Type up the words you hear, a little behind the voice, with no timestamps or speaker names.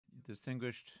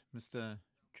Distinguished Mr.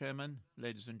 Chairman,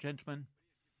 ladies and gentlemen,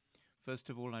 first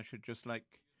of all, I should just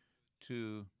like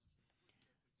to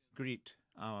greet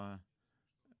our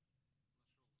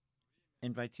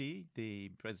invitee, the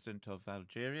President of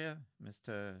Algeria,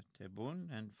 Mr. Tebboune,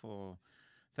 and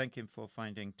thank him for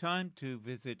finding time to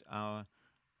visit our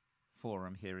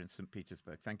forum here in St.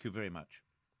 Petersburg. Thank you very much.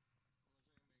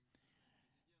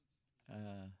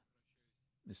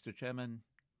 Mr. Chairman,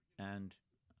 and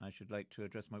I should like to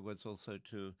address my words also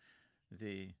to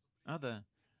the other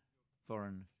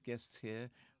foreign guests here.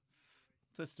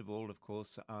 First of all, of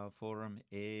course, our forum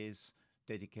is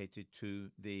dedicated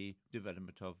to the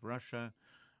development of Russia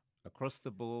across the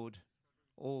board,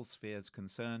 all spheres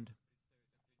concerned.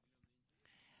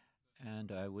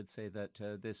 And I would say that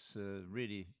this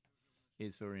really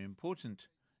is a very important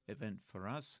event for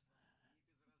us,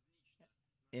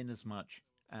 inasmuch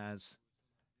as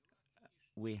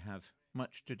we have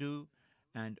much to do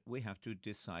and we have to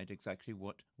decide exactly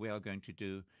what we are going to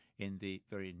do in the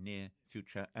very near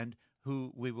future and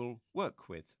who we will work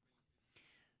with.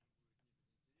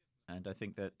 And I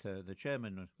think that the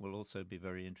chairman will also be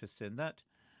very interested in that,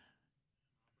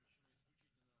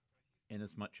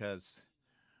 inasmuch as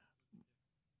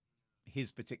his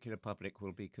particular public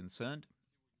will be concerned.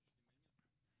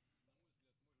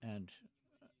 And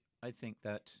I think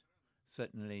that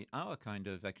certainly our kind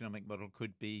of economic model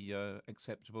could be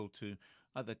acceptable to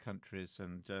other countries,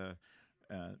 and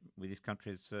with these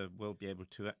countries will be able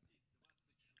to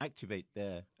activate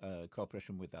their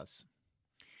cooperation with us.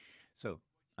 So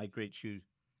I greet you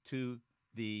to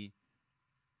the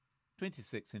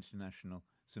 26th International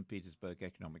St. Petersburg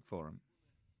Economic Forum.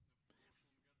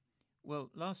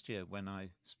 Well, last year when I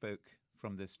spoke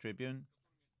from this tribune,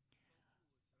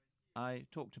 I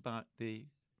talked about the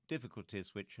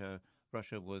difficulties which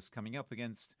Russia was coming up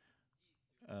against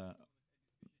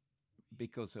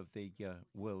because of the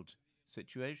world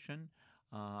situation.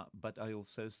 But I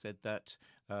also said that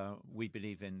we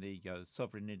believe in the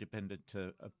sovereign independent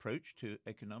approach to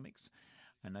economics.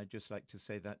 And I'd just like to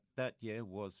say that that year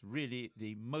was really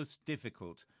the most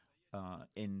difficult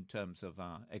in terms of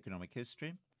our economic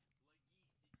history.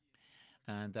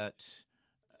 And that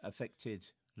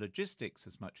affected logistics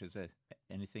as much as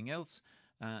anything else,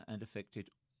 and affected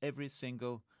every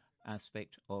single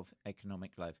aspect of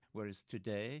economic life. Whereas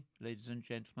today, ladies and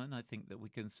gentlemen, I think that we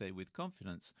can say with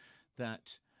confidence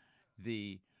that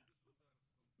the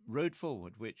road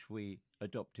forward which we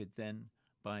adopted then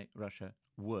by Russia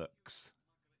works.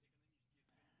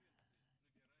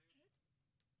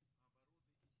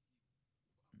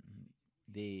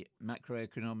 The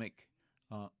macroeconomic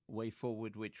way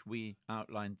forward which we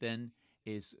outlined then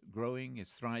is growing,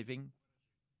 is thriving.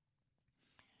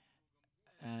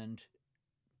 And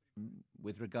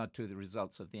with regard to the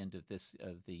results of the end of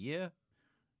the year,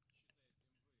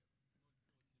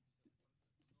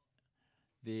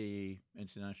 the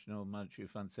International Monetary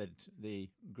Fund said the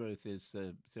growth is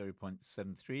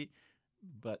 0.73,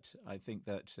 but I think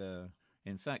that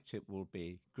in fact it will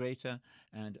be greater,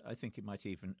 and I think it might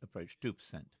even approach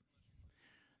 2%.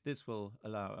 This will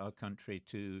allow our country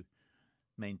to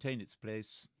maintain its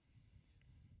place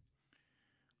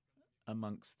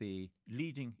amongst the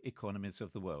leading economies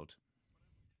of the world.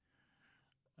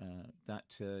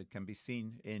 That can be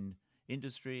seen in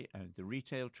industry and the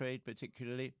retail trade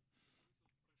particularly.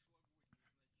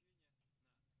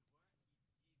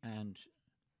 And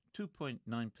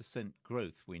 2.9%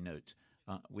 growth we note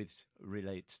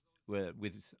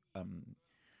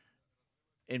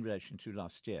in relation to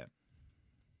last year,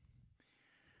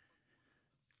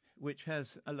 which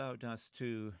has allowed us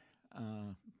to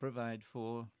provide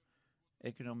for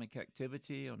economic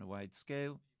activity on a wide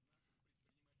scale.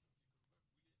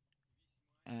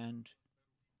 And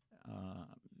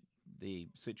the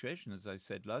situation, as I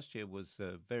said last year, was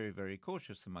very, very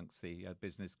cautious amongst the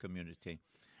business community.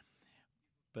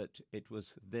 But it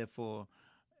was therefore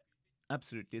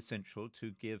absolutely essential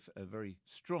to give a very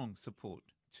strong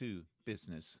support to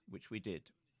business, which we did.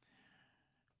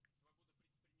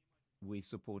 We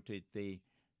supported the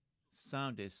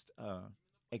soundest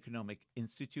economic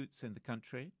institutes in the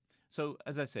country. So,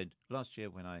 as I said, last year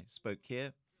when I spoke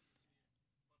here,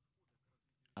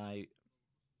 I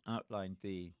outlined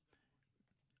the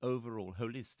overall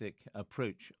holistic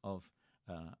approach of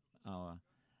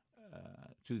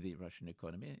to the Russian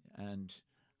economy. And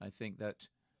I think that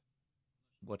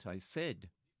what I said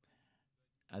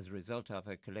as a result of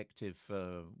a collective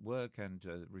work and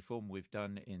reform we've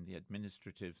done in the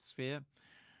administrative sphere,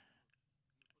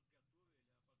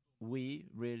 we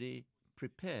really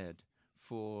prepared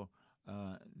for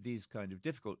these kind of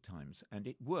difficult times, and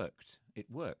it worked. It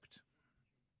worked.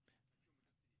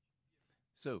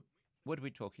 So, what are we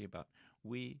talking about?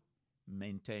 We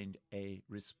maintained a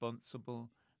responsible,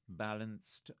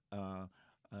 balanced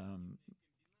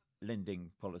lending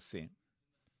policy.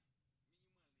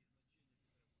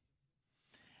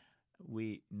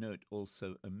 We note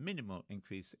also a minimal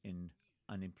increase in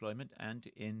unemployment and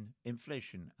in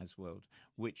inflation as well,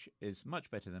 which is much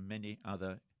better than many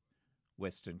other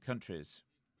Western countries.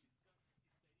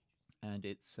 And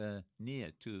it's near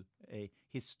to a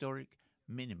historic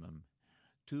minimum,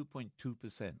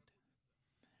 2.2%.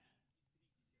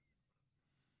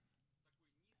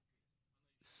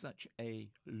 Such a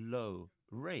low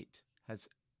rate has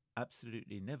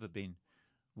absolutely never been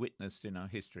witnessed in our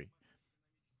history.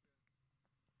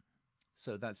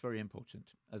 So that's very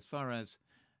important. As far as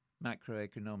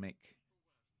macroeconomic,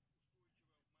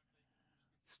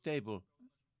 stable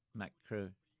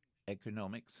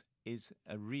macroeconomics is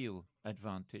a real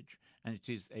advantage, and it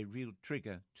is a real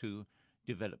trigger to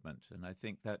development. And I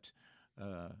think that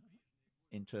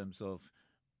in terms of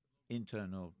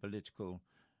internal political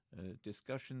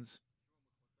discussions,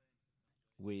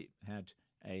 we had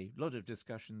a lot of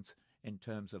discussions in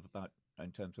terms of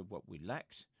what we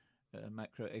lacked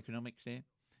macroeconomically,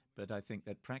 but I think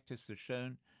that practice has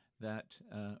shown that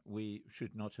we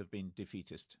should not have been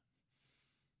defeatist.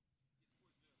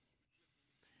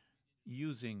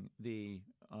 Using the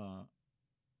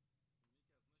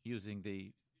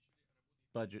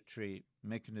budgetary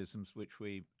mechanisms which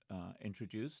we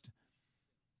introduced,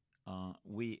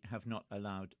 we have not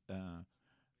allowed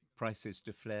prices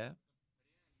to flare,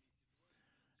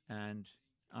 and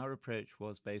our approach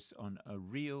was based on a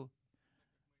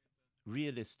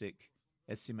realistic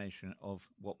estimation of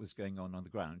what was going on the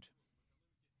ground.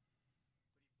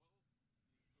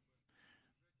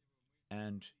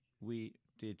 And we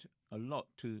did a lot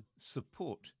to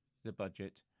support the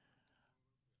budget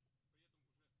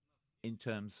in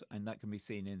terms, and that can be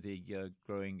seen in the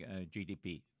growing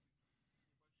GDP.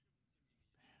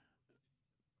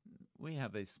 We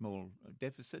have a small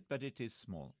deficit, but it is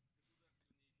small.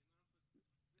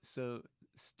 So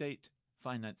state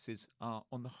finances are,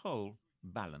 on the whole,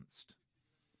 balanced.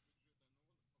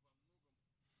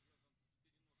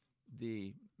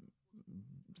 The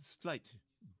slight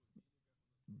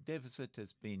deficit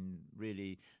has been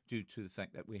really due to the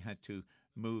fact that we had to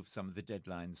move some of the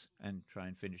deadlines and try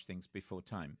and finish things before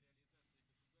time.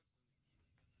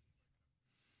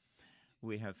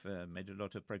 We have made a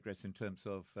lot of progress in terms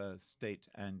of state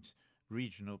and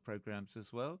regional programs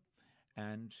as well,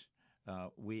 and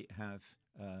we have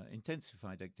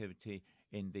intensified activity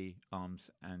in the arms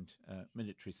and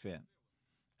military sphere.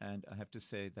 And I have to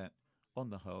say that, on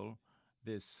the whole,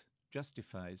 this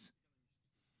justifies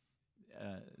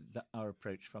our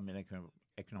approach from an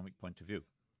economic point of view.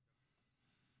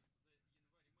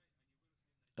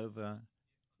 Over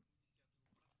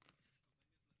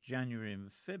January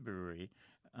and February,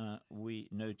 we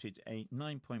noted a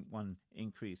 9.1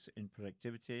 increase in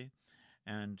productivity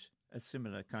and a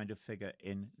similar kind of figure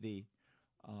in the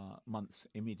months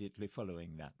immediately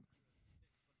following that.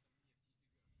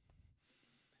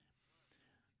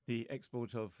 The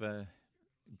export of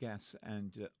gas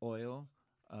and oil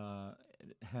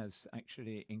has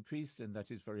actually increased, and that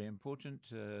is very important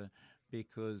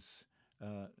because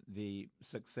the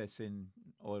success in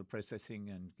oil processing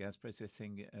and gas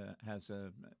processing has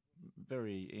a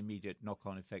very immediate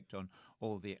knock-on effect on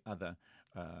all the other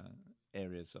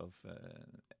areas of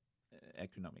the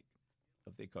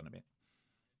economy.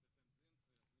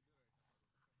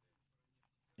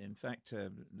 In fact,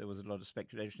 there was a lot of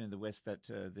speculation in the West that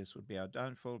this would be our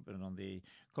downfall, but on the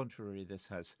contrary, this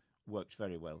has worked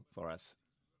very well for us,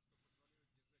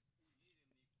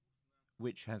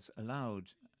 which has allowed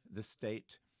the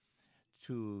state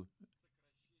to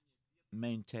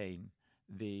maintain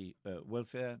the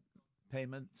welfare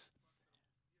payments,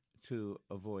 to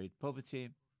avoid poverty,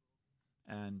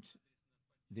 and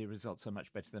the results are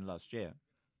much better than last year.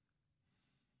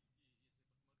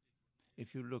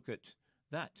 If you look at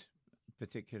that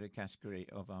particular category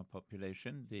of our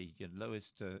population, the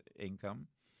lowest income,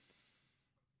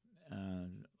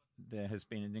 there has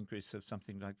been an increase of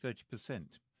something like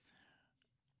 30%.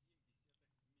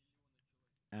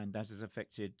 And that has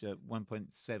affected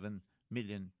 1.7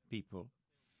 million people,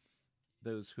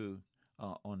 those who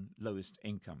are on lowest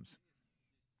incomes.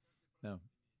 Now,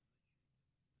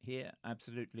 here,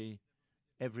 absolutely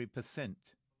every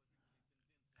percent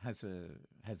has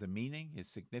a meaning, is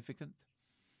significant.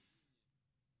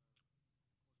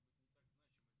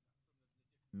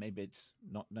 Maybe it's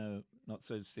not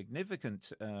so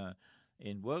significant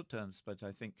in world terms, but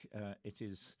I think it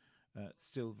is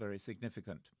still very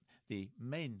significant. The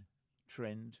main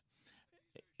trend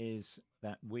is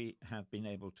that we have been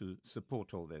able to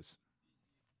support all this.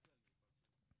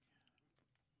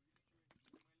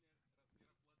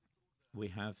 We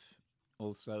have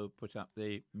also put up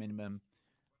the minimum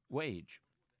wage.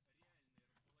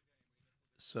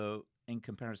 So, in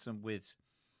comparison with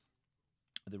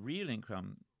the real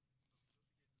income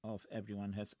of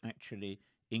everyone has actually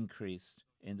increased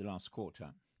in the last quarter.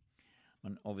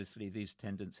 And obviously, these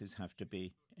tendencies have to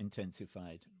be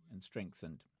intensified and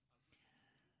strengthened.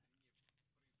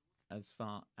 As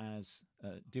far as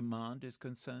demand is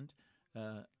concerned,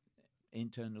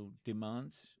 internal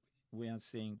demand, we are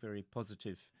seeing very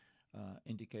positive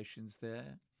indications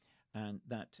there, and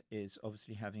that is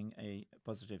obviously having a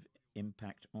positive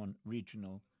impact on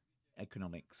regional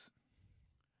economics.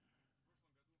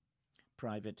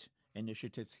 Private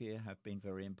initiatives here have been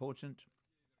very important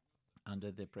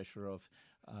under the pressure of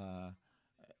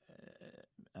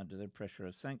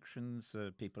sanctions.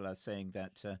 People are saying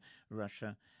that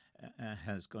Russia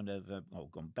has gone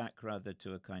back rather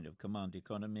to a kind of command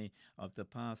economy of the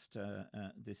past.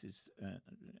 This is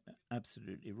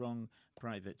absolutely wrong.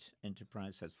 Private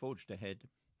enterprise has forged ahead.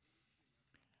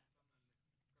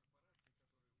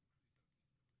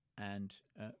 And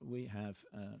we have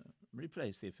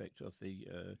replaced the effect of the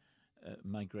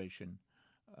migration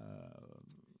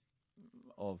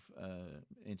of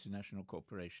international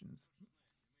corporations.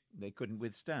 They couldn't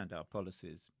withstand our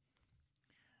policies.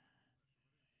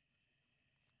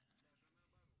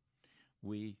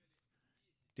 We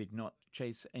did not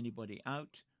chase anybody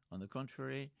out. On the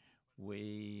contrary,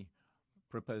 we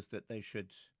proposed that they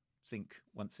should think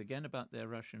once again about their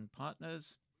Russian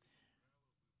partners.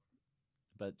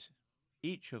 But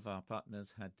each of our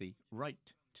partners had the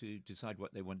right to decide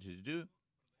what they wanted to do.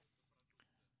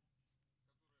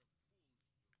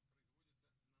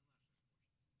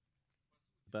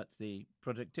 But the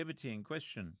productivity in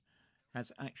question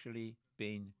has actually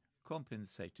been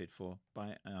compensated for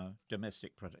by our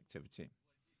domestic productivity.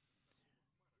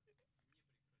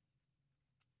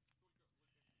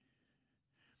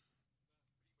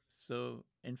 So,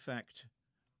 in fact,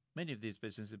 many of these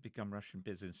businesses have become Russian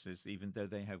businesses, even though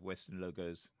they have Western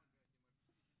logos.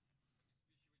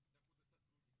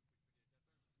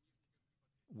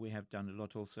 We have done a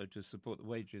lot also to support the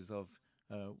wages of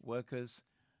workers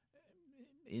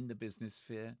in the business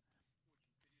sphere.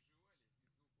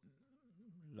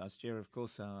 Last year, of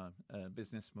course, our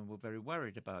businessmen were very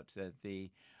worried about the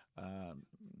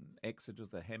exodus,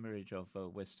 the hemorrhage of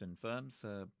Western firms,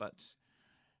 but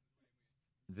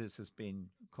this has been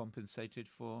compensated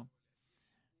for,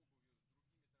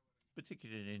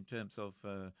 particularly in terms of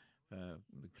the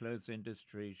clothes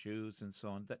industry, shoes, and so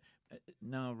on. That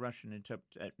now Russian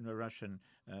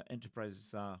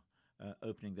enterprises are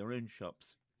opening their own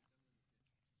shops.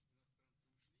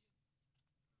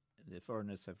 The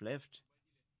foreigners have left.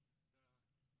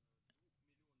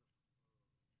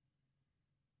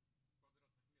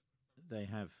 They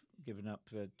have given up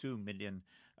 2 million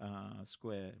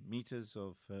square meters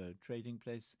of trading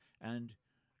place and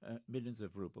millions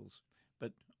of rubles.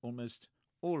 But almost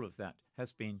all of that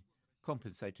has been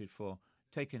compensated for,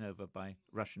 taken over by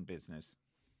Russian business.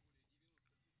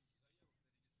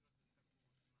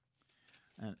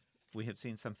 And we have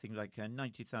seen something like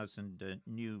 90,000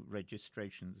 new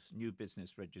registrations, new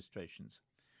business registrations.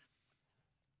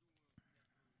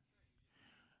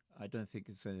 I don't think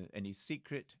it's any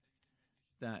secret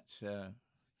that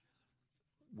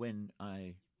when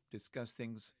I discuss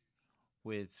things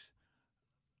with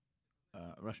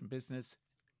Russian business,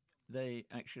 they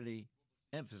actually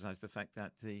emphasize the fact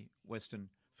that the Western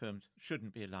firms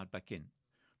shouldn't be allowed back in.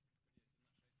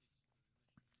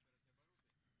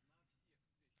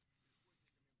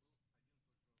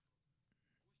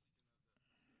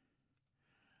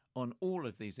 On all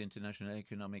of these international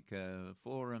economic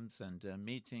forums and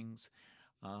meetings,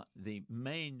 the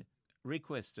main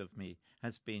request of me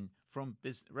has been from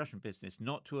Russian business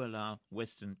not to allow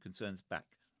Western concerns back.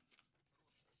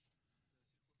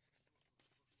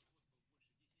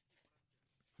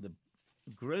 The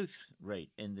growth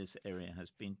rate in this area has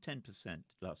been 10%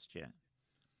 last year.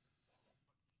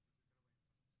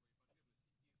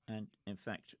 And in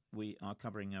fact, we are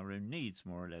covering our own needs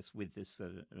more or less with this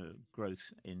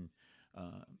growth in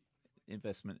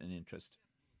investment and interest.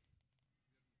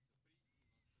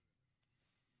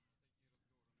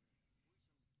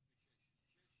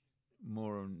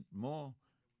 More and more,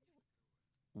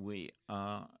 we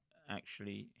are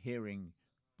actually hearing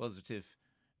positive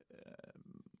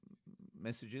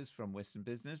messages from Western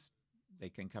business. They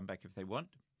can come back if they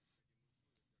want.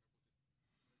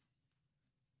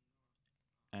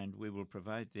 And we will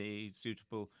provide the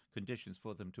suitable conditions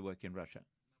for them to work in Russia.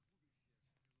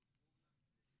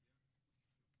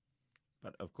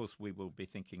 But of course, we will be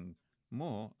thinking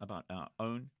more about our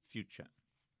own future,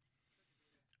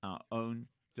 our own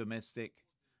domestic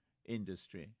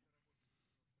industry.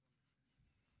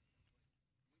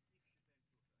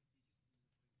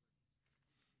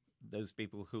 Those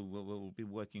people who will be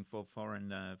working for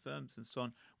foreign firms and so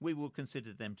on, we will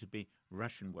consider them to be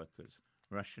Russian workers,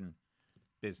 Russian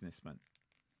businessmen.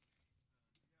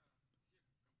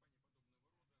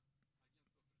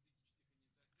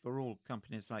 For all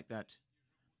companies like that,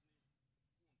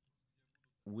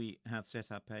 we have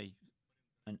set up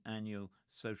an annual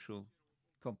social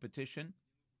competition.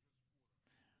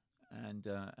 And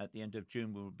at the end of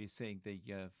June, we will be seeing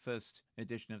the first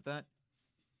edition of that.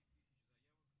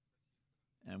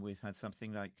 And we've had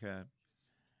something like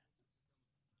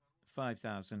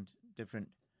 5,000 different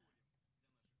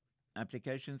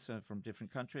applications from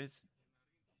different countries.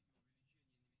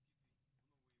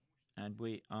 And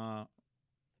we are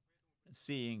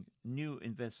seeing new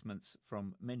investments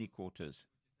from many quarters.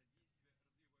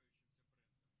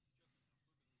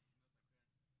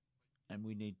 And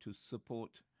we need to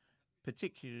support,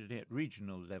 particularly at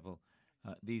regional level,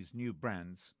 these new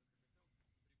brands.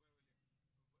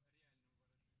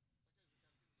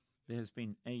 There has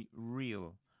been a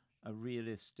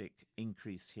realistic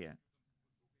increase here.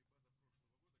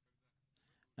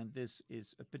 And this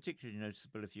is particularly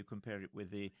noticeable if you compare it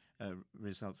with the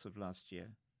results of last year.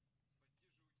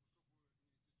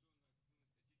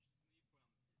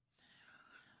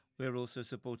 We're also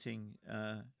supporting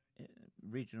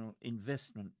regional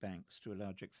investment banks to a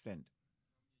large extent.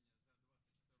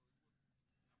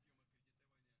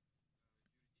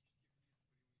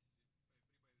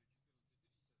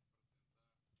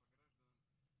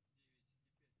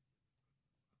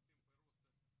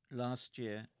 Last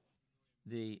year,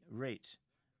 the rate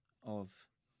of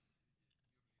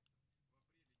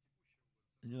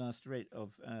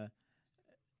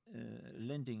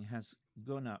lending has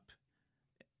gone up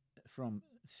from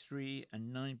 3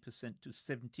 and 9% to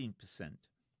 17%.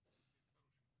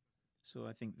 So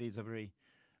I think these are very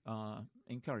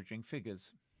encouraging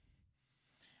figures.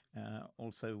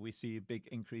 Also, we see a big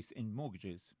increase in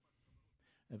mortgages.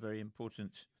 A very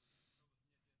important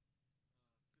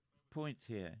point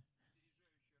here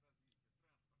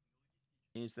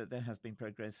is that there has been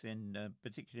progress in,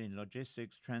 particularly in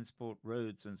logistics, transport,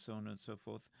 roads, and so on and so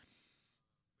forth.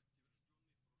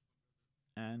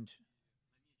 And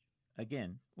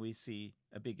again, we see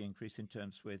a big increase in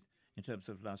terms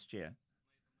of last year.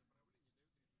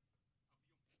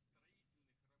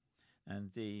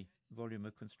 And the volume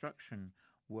of construction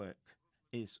work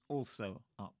is also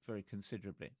up very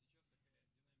considerably.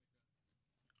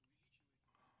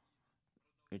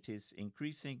 It is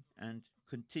increasing and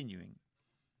continuing.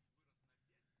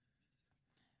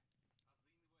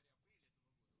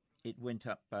 It went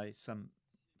up by some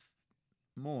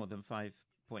more than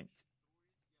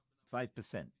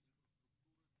 5.5%.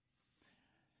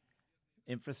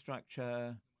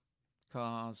 Infrastructure,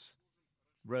 cars,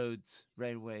 roads,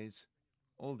 railways,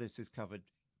 all this is covered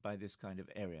by this kind of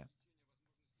area.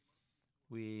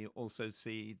 We also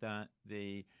see that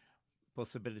the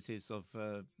possibilities of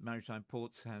maritime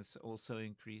ports has also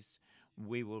increased.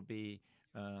 We will be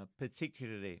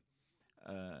particularly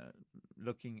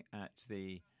looking at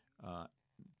the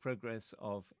progress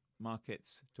of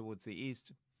markets towards the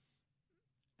east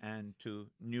and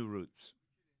to new routes.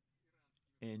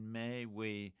 In May,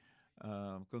 we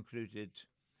concluded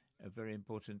a very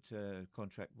important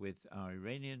contract with our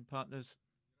Iranian partners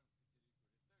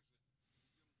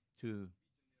to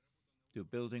do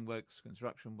building works,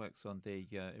 construction works on the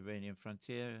Iranian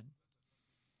frontier.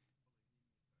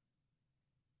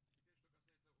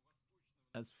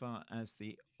 As far as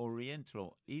the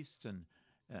oriental eastern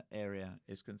area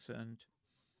is concerned,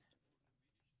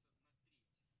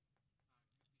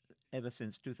 ever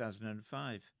since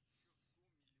 2005,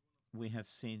 we have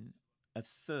seen a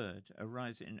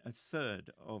rise in a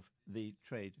third of the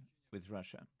trade with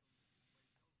Russia.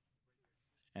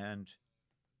 And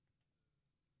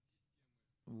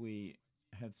we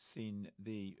have seen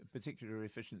the particular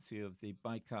efficiency of the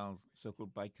Baikal,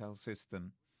 so-called Baikal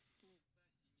system.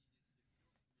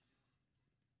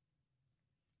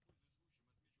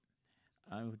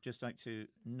 I would just like to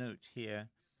note here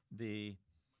the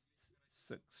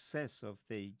success of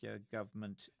the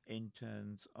government in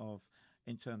terms of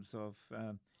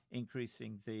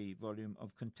increasing the volume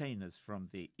of containers from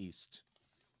the east.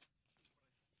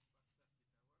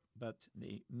 But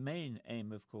the main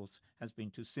aim, of course, has been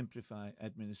to simplify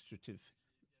administrative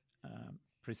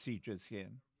procedures here.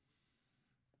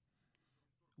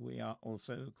 We are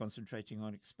also concentrating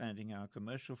on expanding our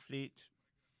commercial fleet.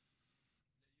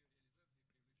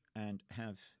 and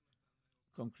have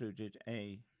concluded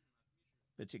a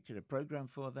particular program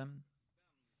for them.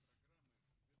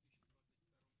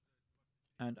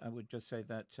 And I would just say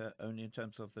that only in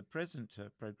terms of the present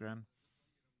program,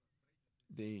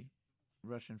 the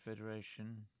Russian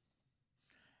Federation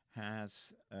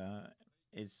has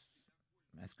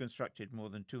constructed more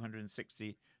than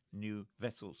 260 new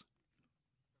vessels.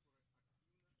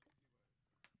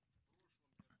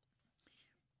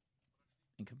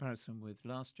 In comparison with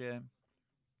last year,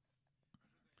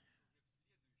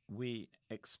 we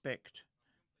expect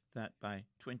that by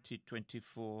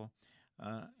 2024,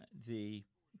 the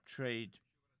trade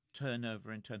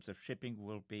turnover in terms of shipping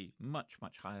will be much,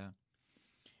 much higher.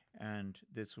 And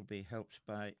this will be helped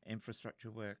by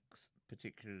infrastructure works,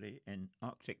 particularly in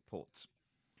Arctic ports.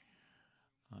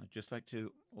 I'd just like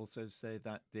to also say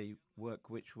that the work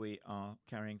which we are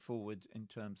carrying forward in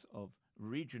terms of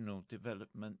regional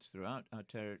development throughout our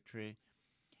territory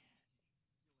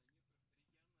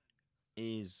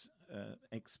is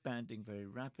expanding very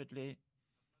rapidly,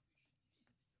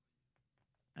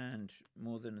 and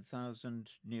more than 1,000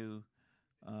 new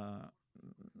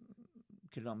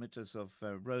kilometers of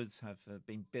roads have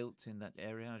been built in that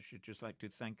area. I should just like to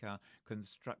thank our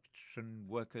construction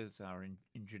workers, our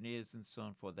engineers and so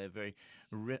on for their very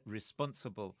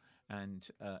responsible and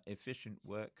efficient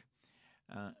work,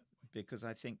 because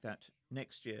I think that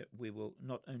next year we will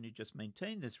not only just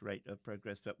maintain this rate of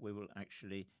progress, but we will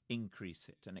actually increase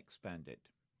it and expand it.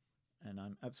 And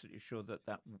I'm absolutely sure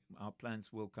that our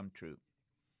plans will come true.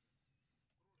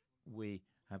 We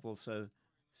have also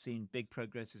seen big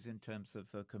progresses in terms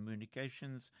of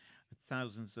communications.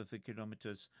 Thousands of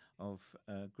kilometers of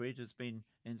grid has been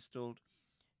installed.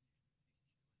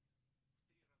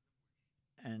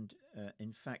 And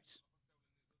in fact,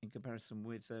 in comparison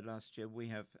with last year, we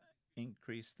have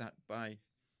increased that by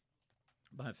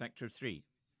a factor of 3,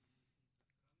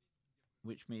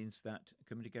 which means that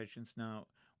communications now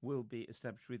will be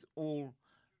established with all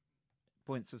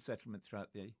points of settlement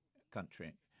throughout the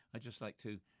country. I'd just like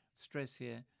to stress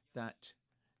here that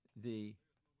the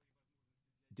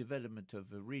development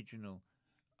of regional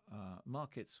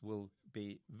markets will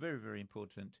be very, very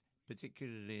important,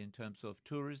 particularly in terms of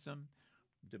tourism,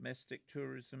 domestic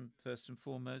tourism, first and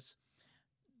foremost.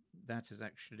 That has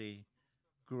actually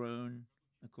grown,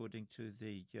 according to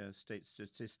the state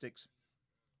statistics,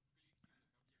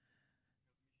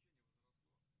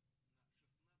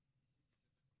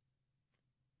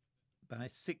 by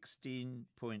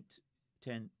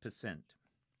 16.10%.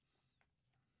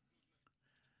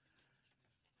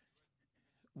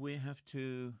 We have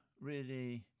to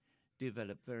really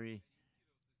develop very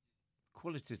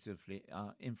qualitatively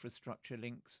our infrastructure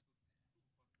links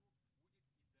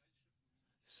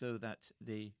so that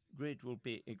the grid will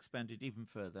be expanded even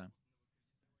further.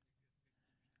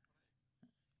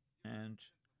 And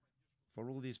for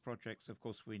all these projects, of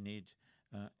course, we need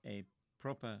a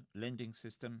proper lending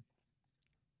system.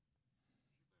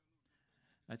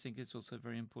 I think it's also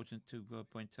very important to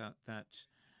point out that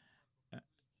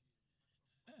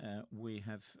we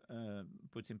have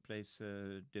put in place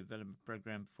a development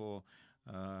program for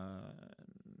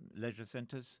leisure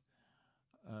centers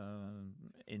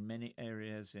in many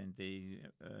areas in the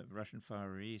Russian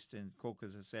Far East, in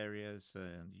Caucasus areas,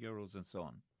 and Urals and so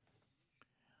on.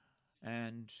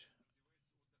 And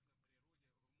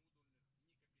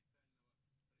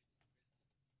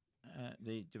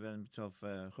the development of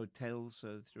hotels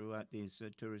throughout these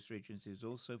tourist regions is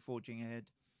also forging ahead.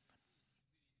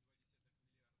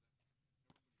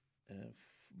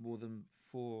 More than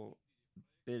 4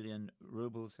 billion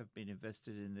rubles have been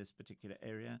invested in this particular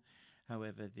area.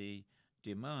 However, the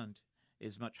demand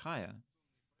is much higher.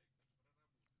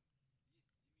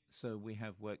 So we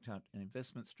have worked out an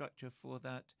investment structure for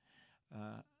that.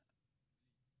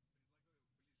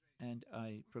 And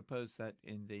I propose that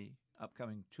in the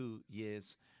upcoming 2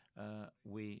 years,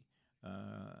 we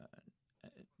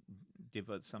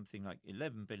devote something like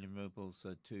 11 billion rubles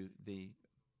to the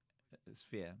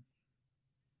sphere,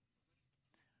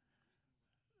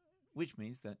 which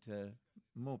means that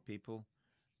more people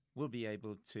will be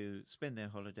able to spend their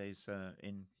holidays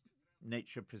in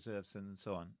nature preserves and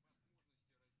so on.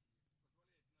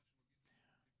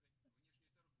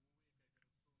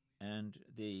 And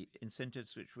the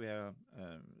incentives which we are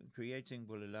creating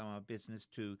will allow our business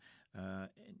to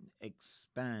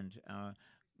expand our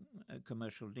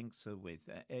commercial links with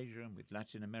Asia and with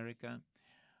Latin America.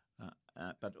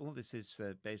 But all this is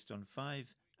based on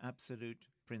 5 absolute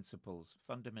principles,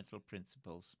 fundamental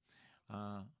principles.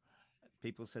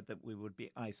 people said that we would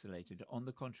be isolated. On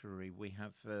the contrary, we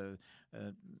have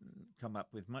come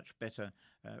up with much better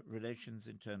relations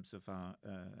in terms of our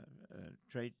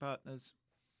trade partners.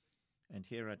 And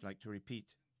here I'd like to repeat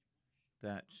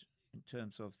that in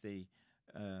terms of the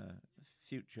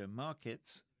future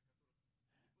markets,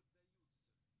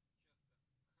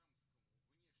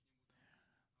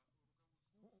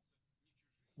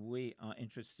 we are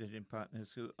interested in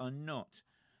partners who are not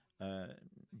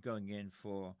going in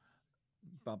for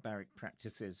barbaric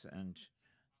practices, and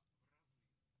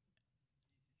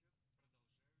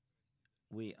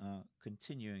we are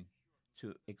continuing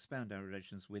to expand our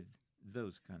relations with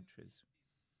those countries.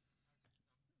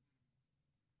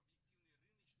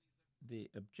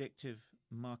 The objective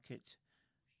market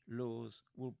laws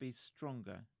will be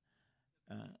stronger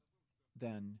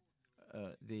than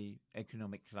the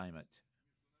economic climate,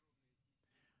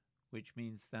 which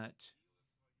means that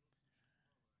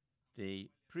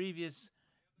the previous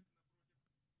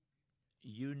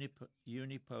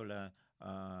unipolar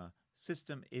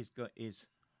system is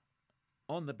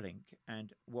on the blink,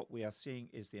 and what we are seeing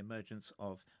is the emergence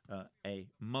of a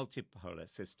multipolar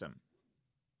system.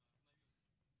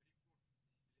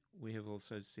 We have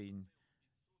also seen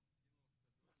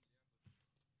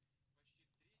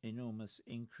enormous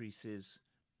increases,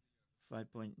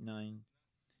 5.9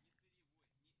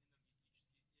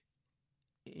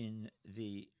 in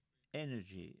the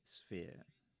energy sphere.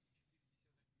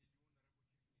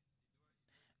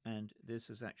 And this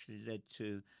has actually led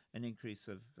to an increase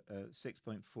of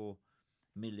 6.4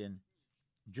 million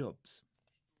jobs.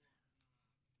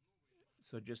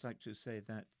 So I'd just like to say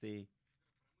that the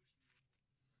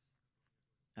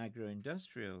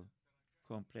agro-industrial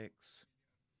complex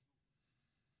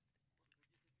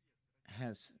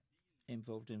has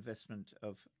involved investment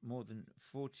of more than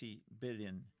 $40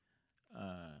 billion.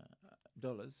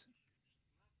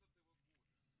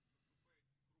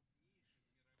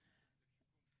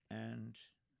 And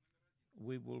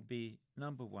we will be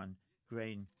 #1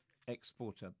 grain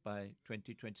exporter by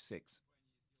 2026.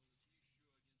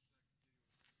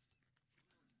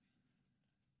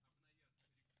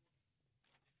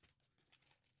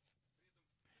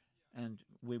 And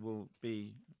we will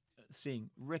be seeing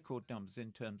record numbers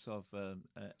in terms of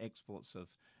exports of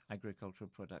agricultural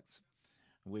products.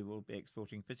 We will be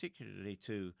exporting particularly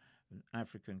to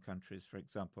African countries, for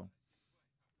example.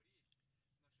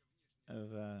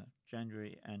 Over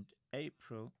January and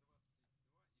April,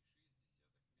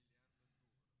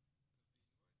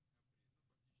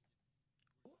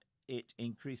 it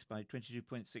increased by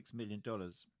 $22.6 million.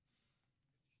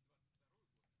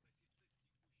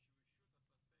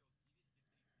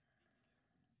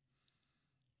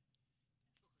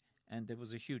 And there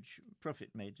was a huge profit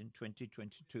made in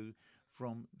 2022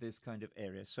 from this kind of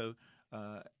area. So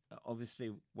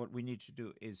obviously what we need to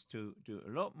do is to do a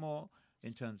lot more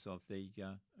in terms of the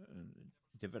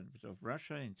development of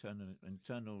Russia,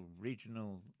 internal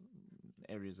regional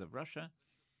areas of Russia.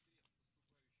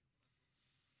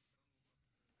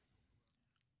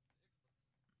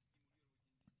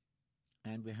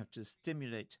 And we have to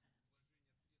stimulate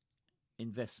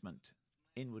investment,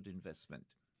 inward investment,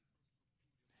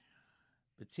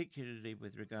 particularly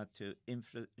with regard to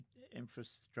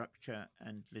infrastructure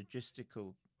and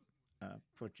logistical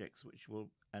projects, which will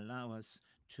allow us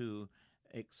to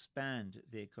expand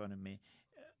the economy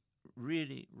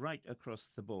really right across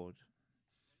the board.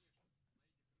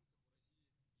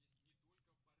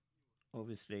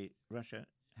 Obviously, Russia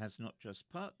has not just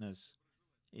partners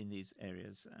in these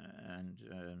areas and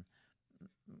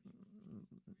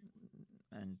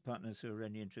partners who are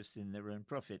only interested in their own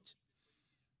profit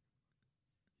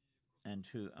and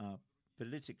who are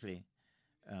politically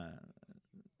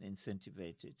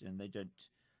incentivated, and they don't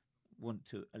want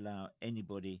to allow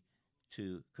anybody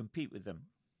to compete with them.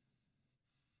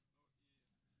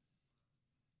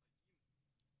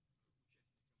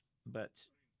 But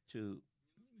to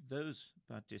those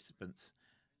participants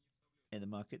in the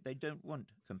market, they don't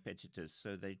want competitors,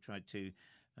 so they try to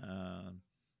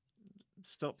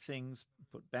stop things,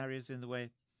 put barriers in the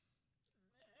way,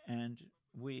 and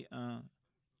we are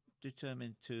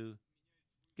determined to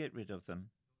get rid of them.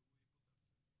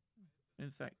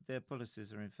 In fact, their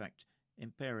policies are in fact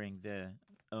impairing their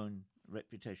own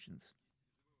reputations.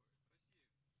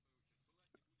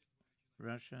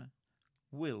 Russia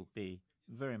will be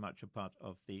very much a part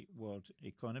of the world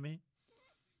economy.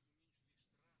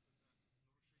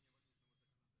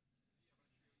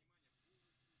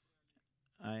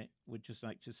 I would just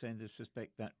like to say in this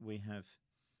respect that we have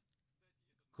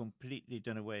completely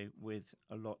done away with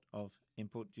a lot of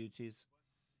import duties,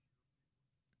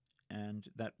 and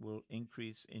that will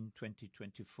increase in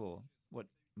 2024. What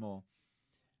more?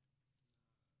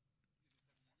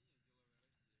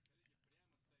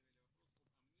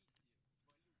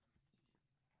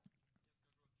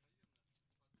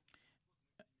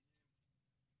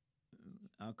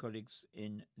 Our colleagues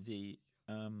in the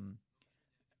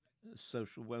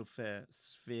social welfare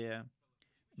sphere,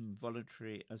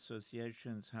 voluntary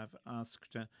associations have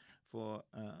asked for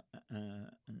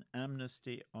an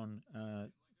amnesty on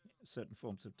certain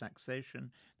forms of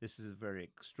taxation. This is a very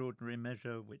extraordinary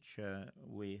measure, which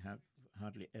we have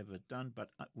hardly ever done,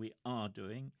 but we are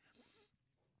doing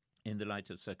in the light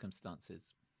of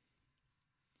circumstances.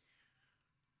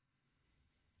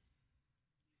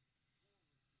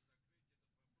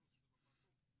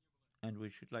 And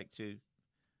we should like to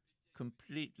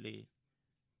completely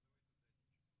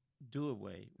do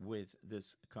away with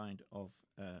this kind of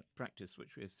practice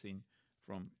which we have seen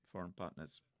from foreign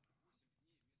partners.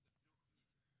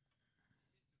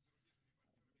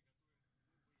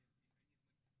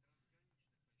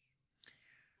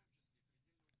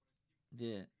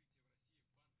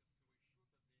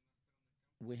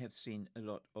 We have seen a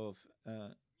lot of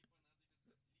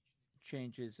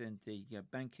changes in the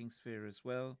banking sphere as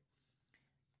well,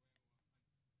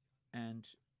 and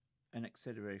an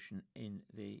acceleration in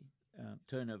the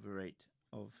turnover rate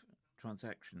of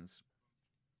transactions.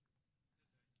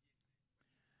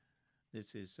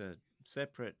 This is a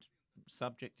separate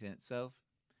subject in itself,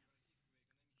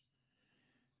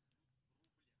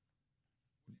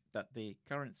 but the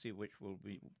currency which we'll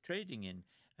be trading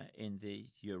in the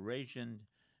Eurasian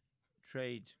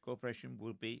Trade Corporation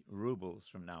will be rubles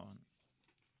from now on.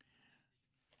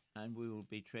 And we will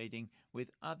be trading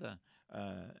with other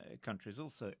countries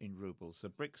also in rubles, the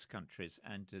BRICS countries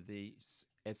and the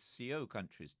SCO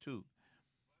countries too.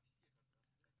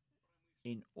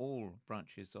 In all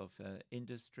branches of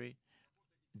industry,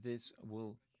 this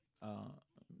will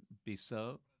be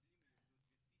so.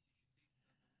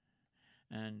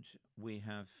 And we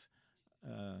have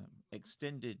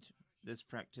extended this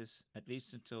practice at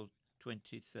least until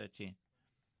 2030.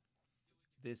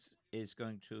 This is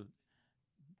going to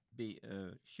be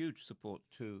a huge support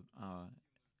to our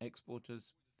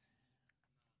exporters,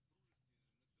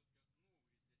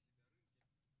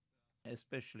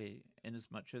 especially in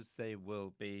as much as they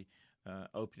will be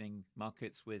opening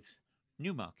markets with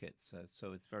new markets.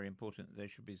 So it's very important that they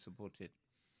should be supported.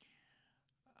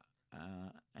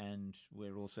 And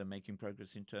we're also making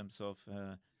progress in terms of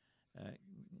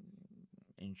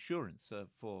insurance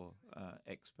for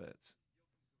exports.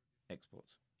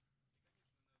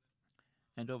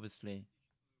 And obviously,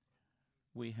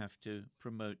 we have to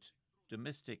promote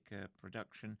domestic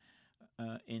production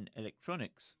in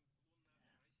electronics.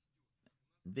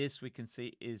 This, we can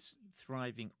see, is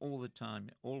thriving all the time,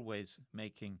 always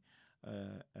making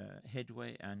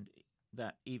headway, and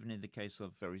that even in the case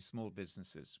of very small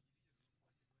businesses.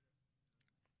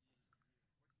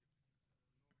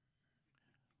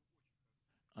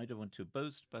 I don't want to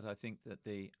boast, but I think that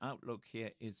the outlook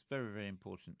here is very, very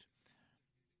important.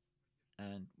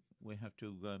 And we have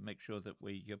to make sure that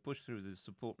we push through the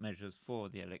support measures for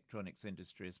the electronics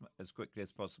industry as quickly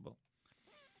as possible.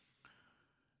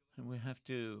 And we have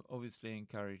to obviously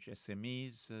encourage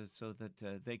SMEs so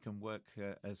that they can work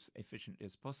as efficiently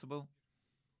as possible.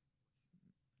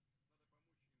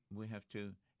 We have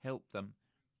to help them,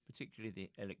 particularly the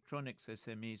electronics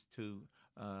SMEs, to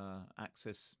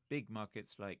access big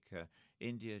markets like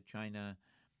India, China,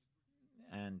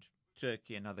 and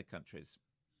Turkey and other countries.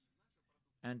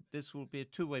 And this will be a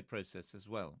two-way process as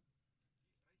well.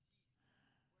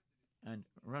 And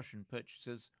Russian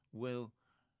purchasers will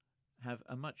have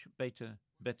a much better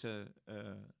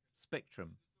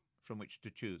spectrum from which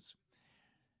to choose.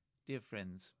 Dear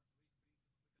friends,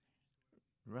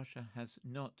 Russia has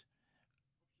not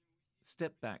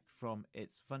stepped back from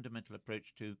its fundamental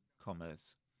approach to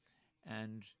commerce,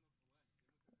 and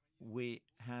we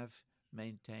have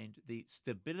maintained the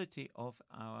stability of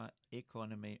our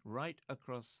economy right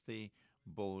across the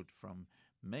board, from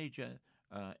major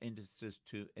industries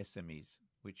to SMEs,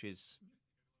 which is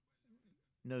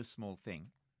no small thing.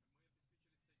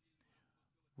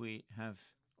 We have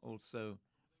also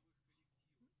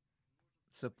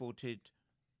supported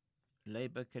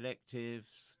labor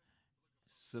collectives,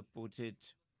 supported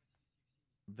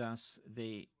thus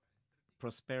the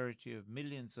prosperity of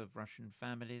millions of Russian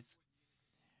families.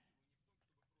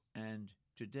 And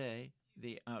today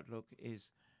the outlook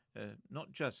is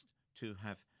not just to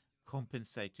have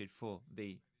compensated for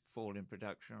the fall in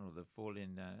production or the fall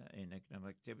in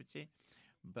economic activity,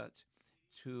 but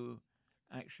to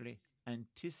actually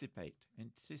anticipate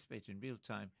in real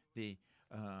time the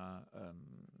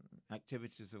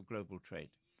activities of global trade.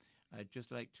 I'd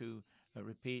just like to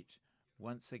repeat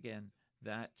once again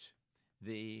that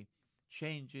the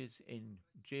changes in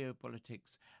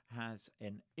geopolitics has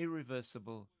an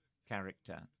irreversible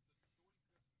character,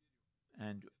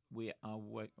 and we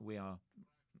are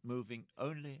moving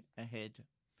only ahead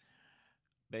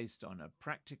based on a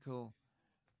practical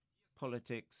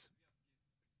politics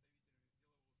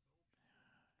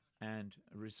and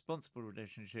a responsible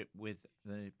relationship with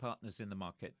the partners in the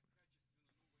market.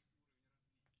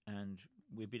 And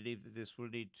we believe that this will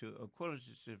lead to a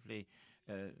qualitative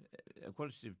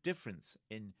difference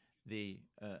in the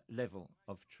level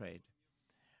of trade.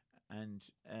 And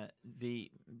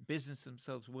the business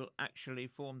themselves will actually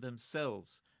form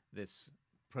themselves this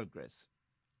progress.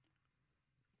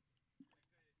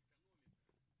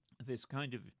 This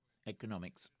kind of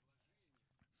economics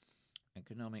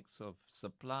of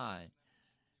supply,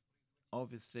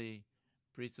 obviously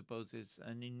presupposes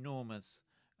an enormous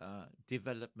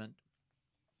development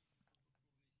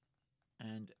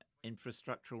and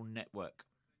infrastructural network.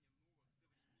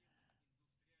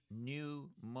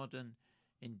 New modern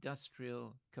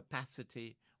industrial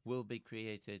capacity will be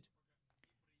created,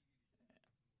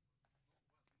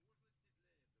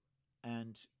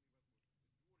 and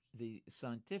the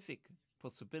scientific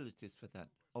possibilities for that,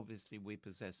 obviously, we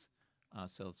possess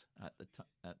ourselves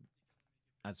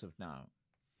as of now.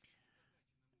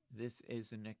 This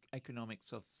is an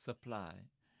economics of supply,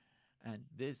 and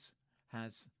this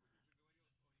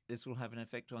will have an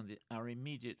effect on our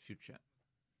immediate future.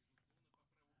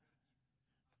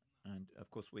 And of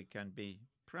course, we can be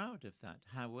proud of that.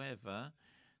 However,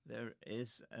 there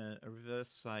is a reverse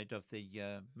side of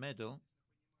the medal,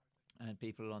 and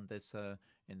people on this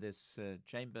in this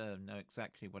chamber know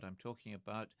exactly what I'm talking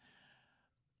about.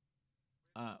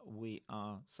 We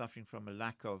are suffering from a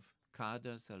lack of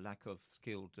cadres, a lack of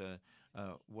skilled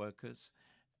workers,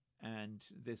 and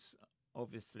this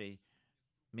obviously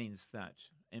means that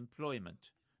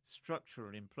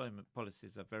structural employment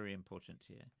policies are very important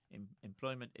here.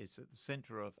 Employment is at the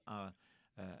center of our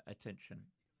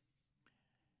attention,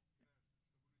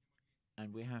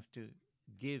 and we have to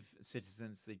give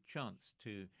citizens the chance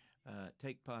to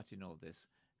take part in all this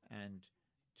and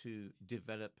to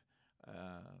develop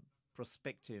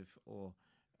prospective or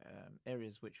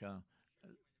areas which are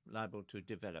liable to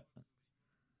development.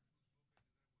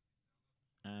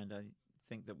 And I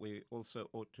think that we also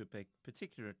ought to pay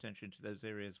particular attention to those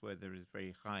areas where there is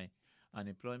very high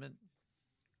unemployment.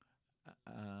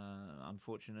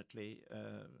 Unfortunately,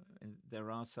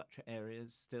 there are such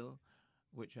areas still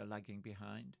which are lagging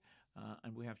behind,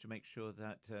 and we have to make sure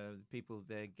that the people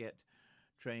there get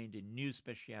trained in new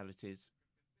specialities.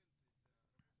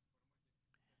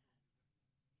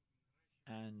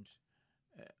 And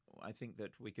I think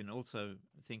that we can also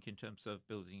think in terms of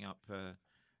building up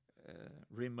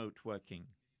remote working.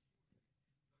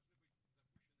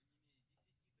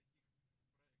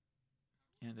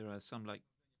 And there are some like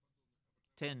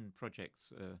 10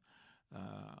 projects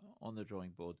on the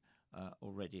drawing board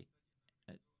already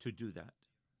to do that.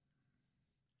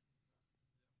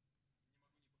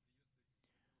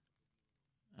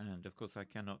 And of course, I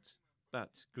cannot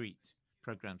but greet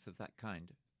programs of that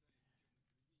kind.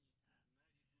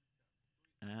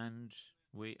 And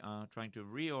we are trying to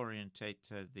reorientate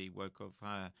the work of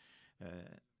higher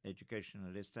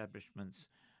educational establishments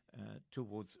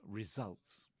towards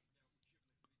results.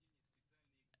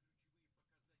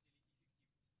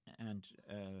 And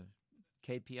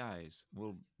KPIs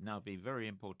will now be very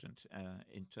important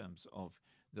in terms of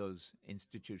those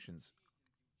institutions.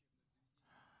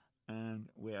 And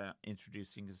we are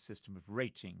introducing a system of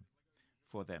rating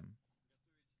for them.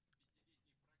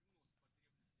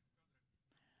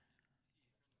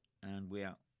 And we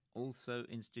are also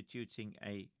instituting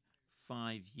a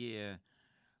five-year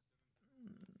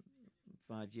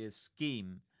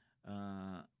scheme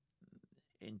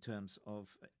in terms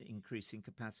of increasing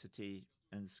capacity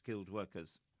and skilled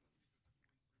workers.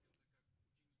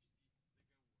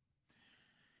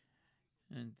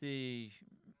 And the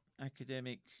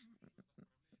academic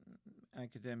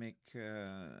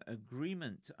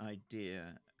agreement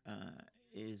idea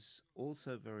is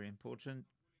also very important,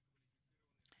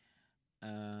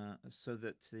 so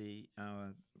that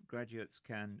our graduates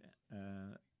can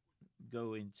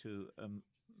go into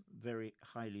very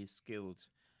highly skilled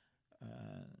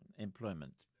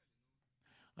employment.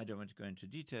 I don't want to go into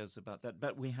details about that,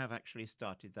 but we have actually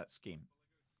started that scheme.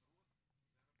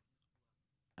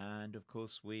 And of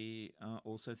course, we are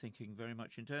also thinking very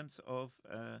much in terms of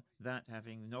that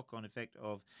having the knock-on effect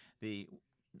of the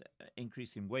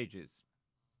increase in wages.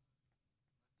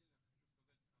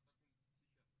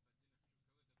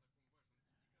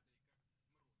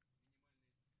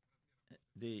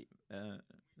 the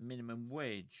minimum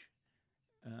wage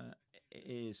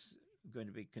is going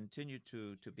to be continued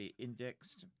to be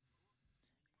indexed,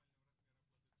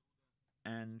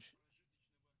 and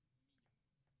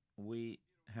we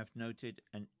have noted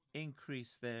an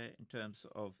increase there in terms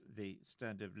of the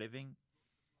standard of living.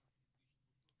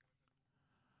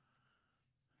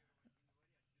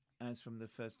 As from the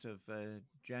 1st of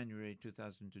January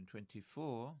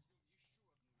 2024,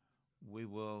 we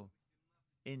will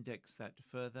index that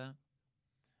further,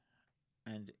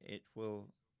 and it will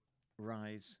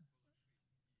rise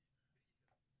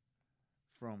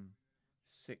from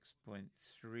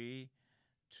 6.3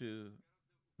 to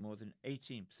more than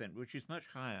 18%, which is much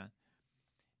higher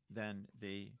than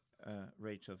the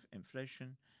rate of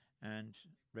inflation and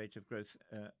rate of growth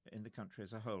in the country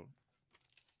as a whole.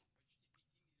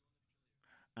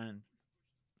 And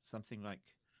something like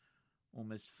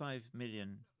almost 5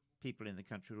 million people in the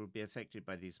country will be affected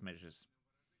by these measures.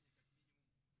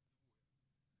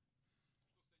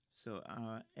 So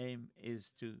our aim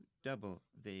is to double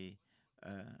the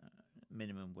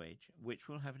minimum wage, which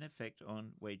will have an effect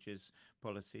on wages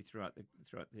policy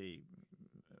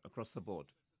across the board.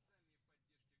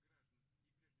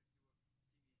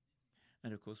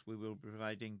 And of course, we will be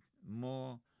providing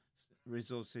more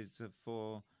resources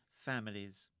for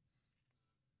families.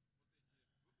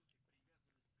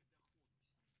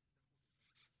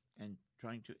 And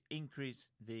trying to increase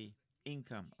the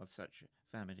income of such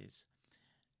families.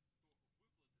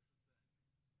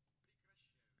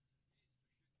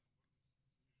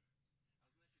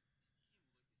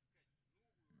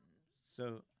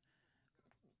 So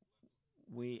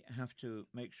we have to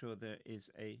make sure there is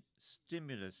a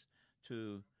stimulus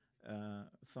to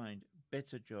find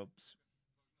better jobs.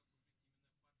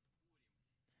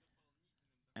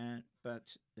 But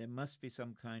there must be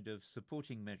some kind of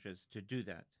supporting measures to do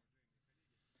that,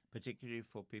 particularly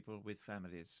for people with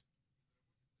families.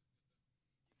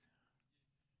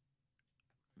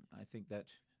 I think that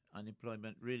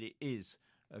unemployment really is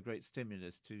a great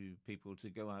stimulus to people to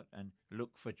go out and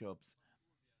look for jobs.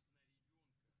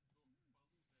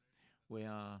 We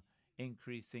are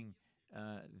increasing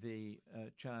the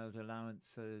child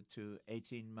allowance to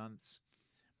 18 months,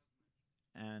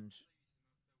 and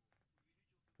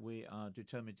we are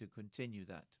determined to continue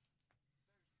that.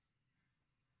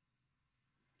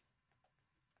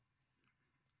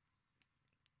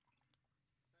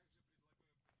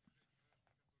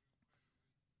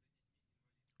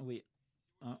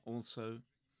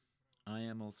 I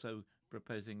am also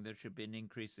proposing there should be an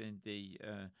increase in the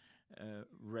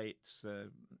rates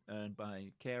earned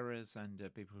by carers and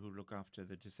people who look after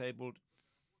the disabled.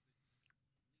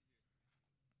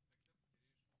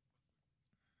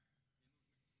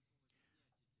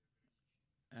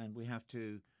 And we have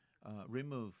to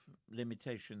remove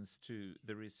limitations to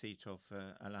the receipt of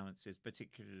allowances,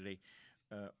 particularly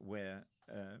where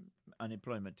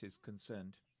unemployment is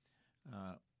concerned.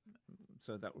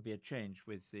 So that will be a change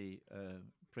with the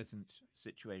present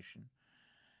situation.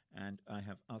 And I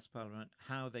have asked Parliament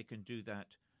how they can do that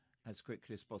as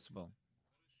quickly as possible.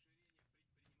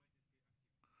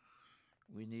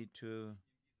 We need to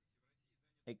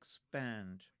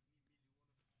expand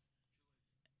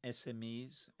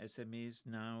SMEs. SMEs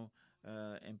now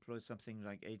employ something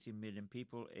like 80 million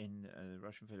people in the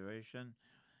Russian Federation.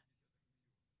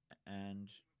 And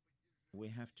we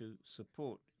have to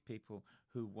support people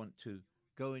who want to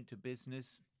go into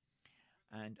business.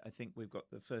 And I think we've got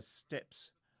the first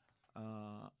steps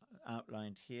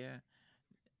outlined here.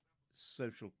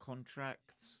 Social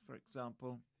contracts, for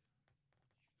example.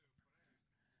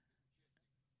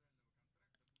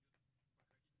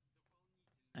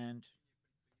 And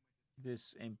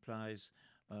this implies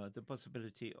the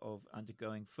possibility of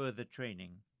undergoing further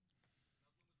training.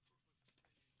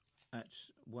 At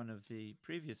one of the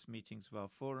previous meetings of our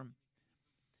forum,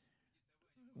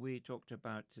 we talked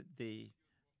about the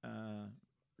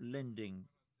lending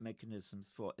mechanisms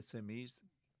for SMEs,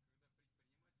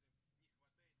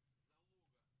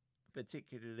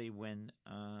 particularly when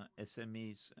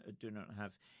SMEs do not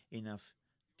have enough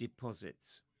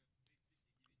deposits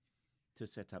to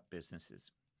set up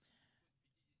businesses.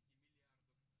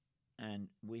 And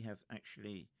we have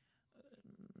actually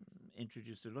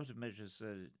introduced a lot of measures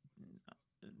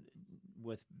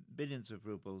worth billions of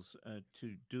rubles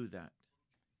to do that.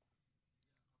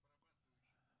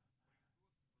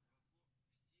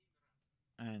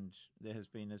 And there has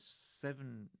been a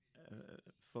seven-fold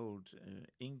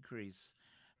increase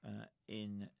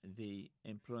in the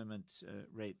employment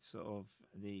rates of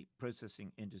the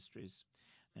processing industries.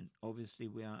 And obviously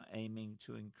we are aiming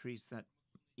to increase that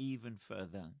even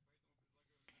further.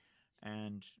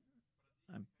 And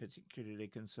I'm particularly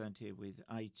concerned here with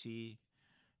IT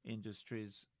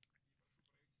industries,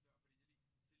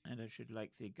 and I should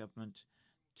like the government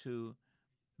to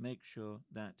make sure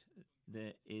that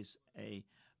there is a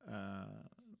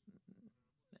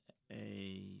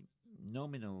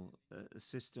nominal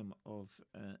system of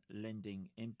lending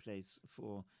in place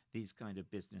for these kind of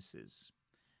businesses,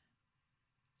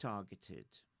 targeted.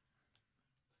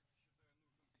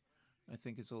 I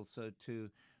think it's also to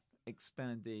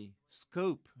expand the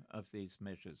scope of these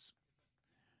measures,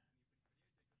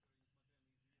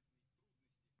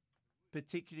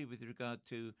 particularly with regard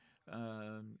to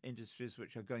industries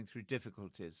which are going through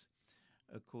difficulties,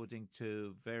 according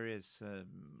to various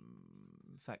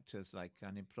factors like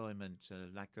unemployment,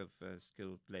 lack of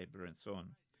skilled labor, and so on.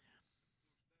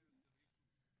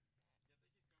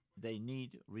 They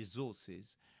need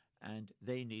resources and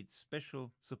they need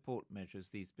special support measures,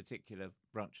 these particular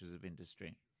branches of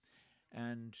industry.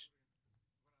 And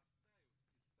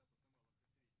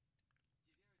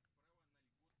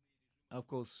of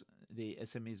course, the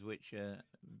SMEs which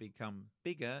become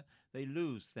bigger, they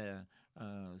lose their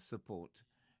support.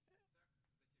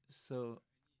 So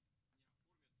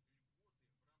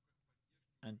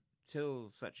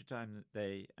until such a time that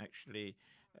they actually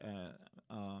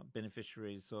are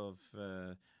beneficiaries of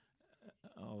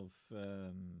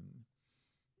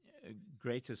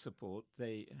greater support,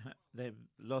 they've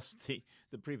lost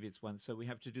the previous one. So we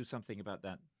have to do something about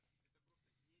that.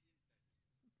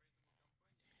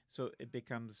 So it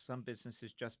becomes, some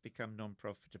businesses just become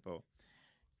non-profitable.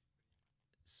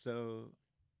 So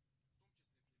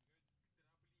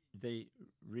they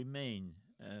remain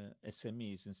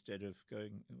SMEs instead of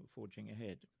forging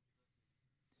ahead.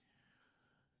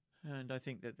 And I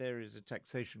think that there is a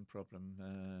taxation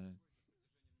problem,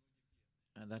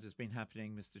 and that has been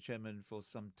happening, Mr. Chairman, for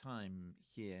some time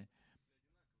here.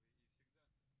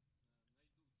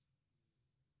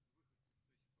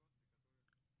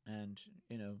 And,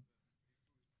 you know,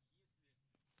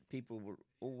 people will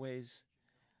always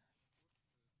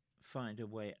find a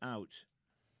way out.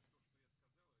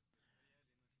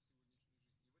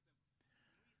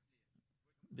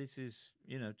 This is,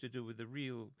 you know, to do with the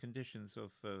real conditions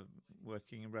of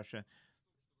working in Russia.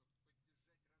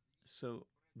 So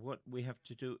what we have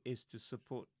to do is to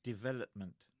support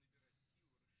development,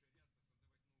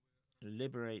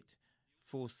 liberate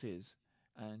forces,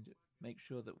 and make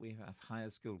sure that we have higher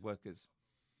skilled workers.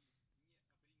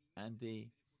 And the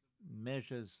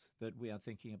measures that we are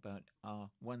thinking about are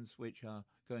ones which are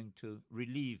going to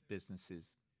relieve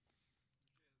businesses.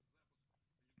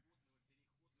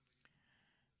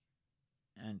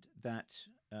 And that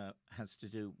has to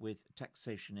do with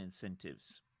taxation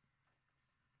incentives.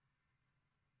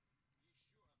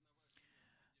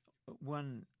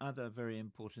 One other very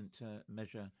important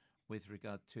measure with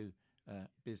regard to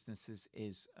businesses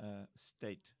is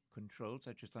state controls.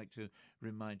 I'd just like to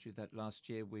remind you that last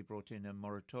year we brought in a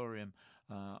moratorium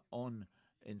on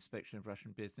inspection of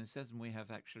Russian businesses, and we have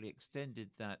actually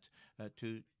extended that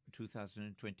to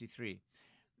 2023.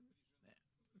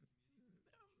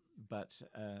 But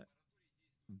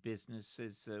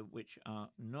businesses which are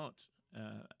not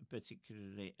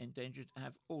particularly endangered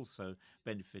have also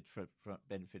benefited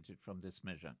from this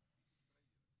measure.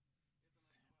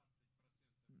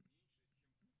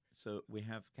 So we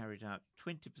have carried out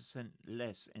 20%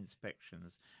 less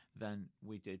inspections than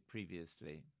we did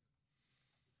previously.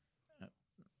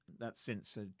 That's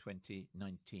since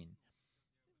 2019.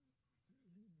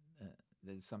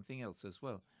 There's something else as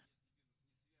well.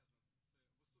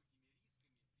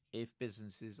 If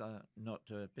businesses are not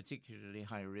particularly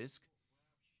high risk,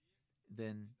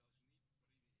 then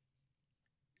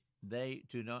they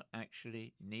do not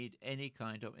actually need any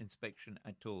kind of inspection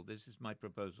at all. This is my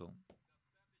proposal.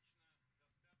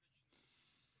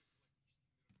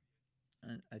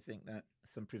 And I think that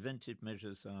some preventive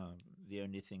measures are the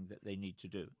only thing that they need to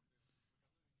do.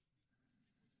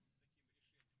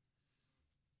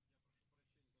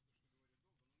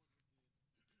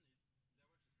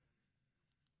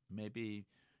 Maybe,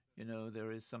 you know,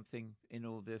 there is something in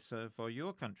all this for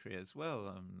your country as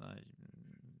well. I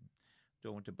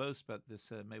don't want to boast, but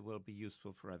this may well be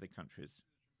useful for other countries.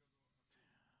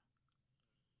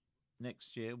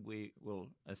 Next year, we will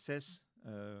assess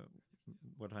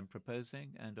what I'm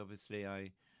proposing, and obviously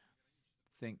I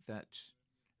think that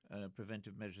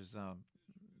preventive measures are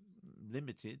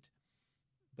limited,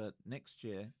 but next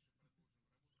year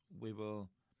we will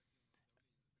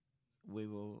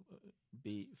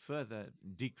be further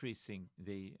decreasing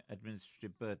the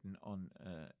administrative burden on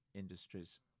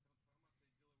industries.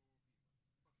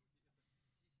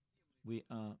 We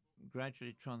are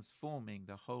gradually transforming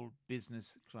the whole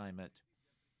business climate.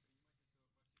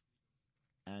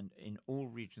 and in all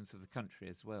regions of the country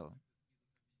as well.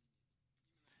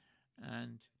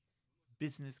 And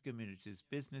business communities,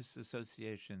 business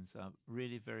associations are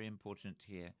really very important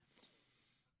here.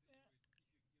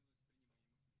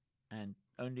 And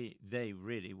only they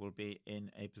really will be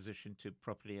in a position to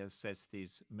properly assess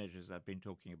these measures I've been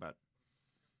talking about.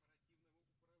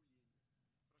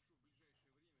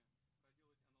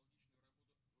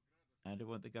 And I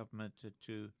want the government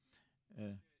to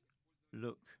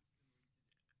look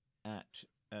at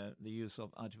the use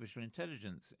of artificial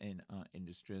intelligence in our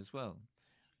industry as well.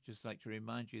 Just like to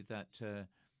remind you that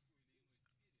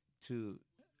to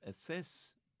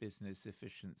assess business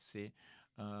efficiency,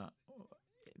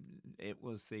 it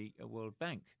was the World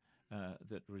Bank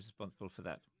that was responsible for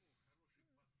that.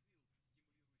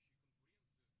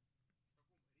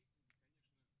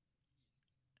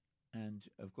 And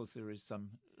of course, there is some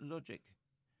logic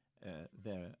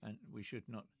there, and we should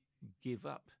not give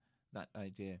up that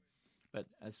idea. But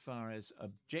as far as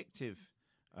objective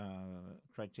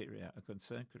criteria are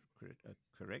concerned,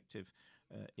 corrective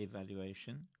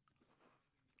evaluation,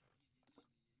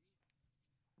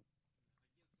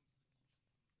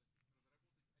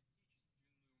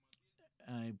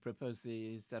 I propose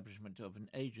the establishment of an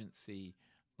agency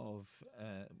of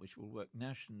which will work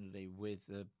nationally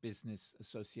with business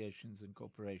associations and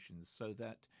corporations, so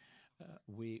that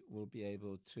we will be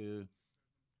able to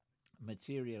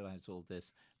materialize all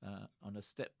this on a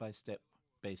step-by-step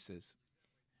basis.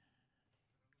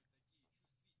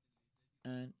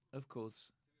 And of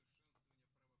course,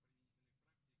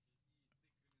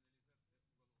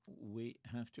 we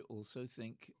have to also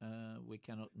think, we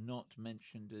cannot not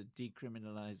mention the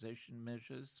decriminalization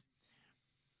measures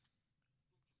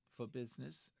for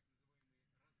business.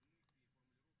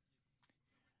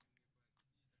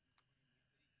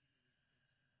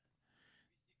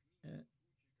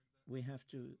 We have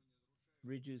to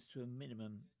reduce to a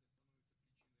minimum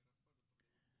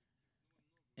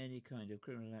any kind of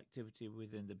criminal activity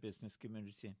within the business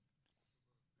community.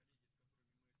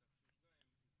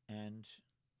 And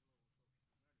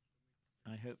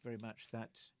I hope very much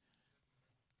that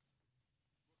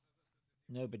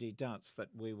nobody doubts that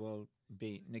we will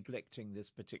be neglecting this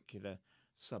particular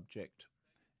subject.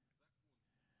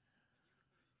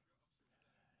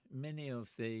 Many of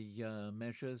the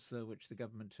measures which the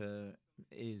government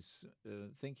is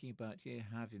thinking about here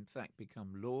have in fact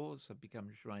become laws, have become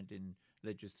enshrined in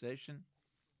legislation.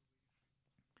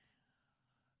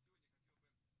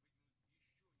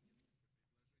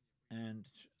 And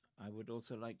I would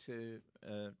also like to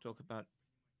talk about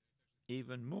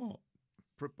even more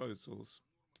proposals.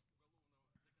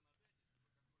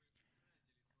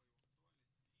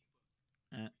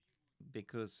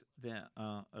 Because there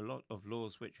are a lot of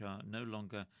laws which are no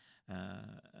longer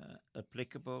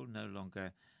applicable, no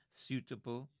longer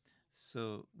suitable.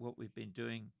 So what we've been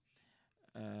doing,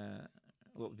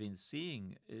 what we've been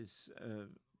seeing is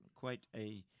quite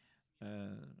a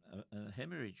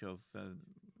hemorrhage of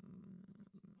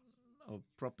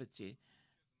property,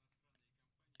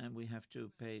 and we have to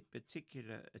pay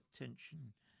particular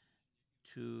attention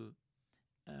to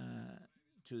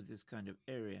this kind of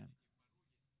area.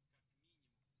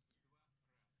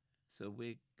 So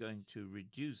we're going to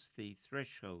reduce the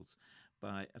thresholds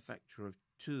by a factor of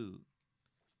 2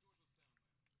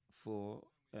 for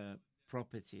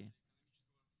property.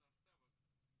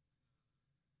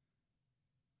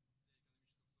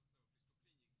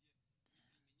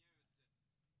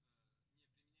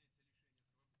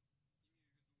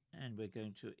 And we're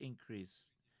going to increase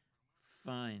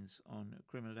fines on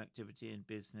criminal activity in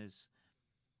business,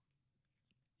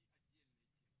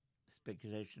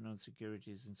 speculation on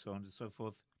securities, and so on and so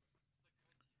forth.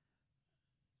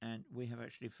 And we have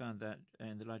actually found that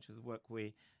in the light of the work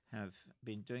we have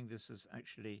been doing, this has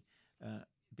actually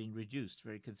been reduced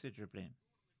very considerably.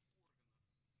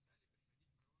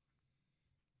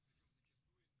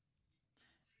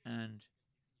 And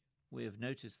we have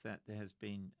noticed that there has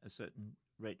been a certain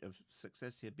rate of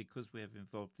success here because we have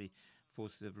involved the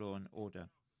forces of law and order.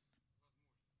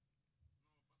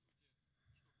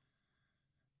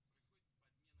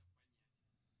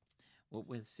 What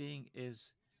we're seeing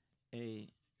is a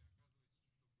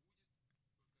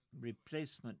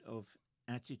replacement of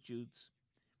attitudes,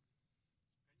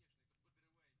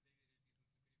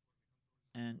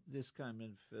 and this kind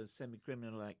of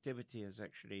semi-criminal activity has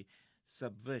actually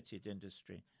subverted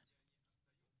industry.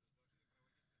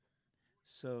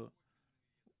 So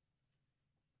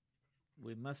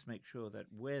we must make sure that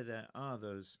where there are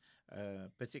those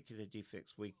particular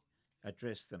defects, we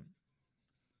address them.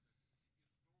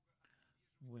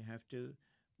 We have to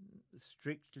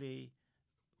strictly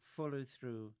follow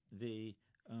through the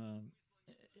um,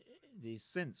 the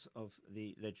sense of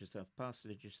the past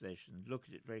legislation. Look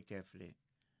at it very carefully.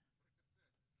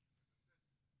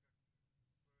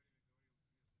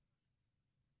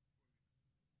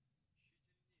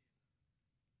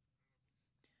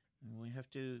 And we have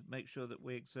to make sure that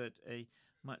we exert a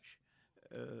much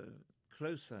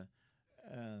closer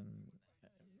um,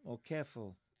 or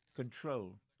careful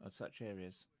control of such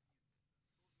areas.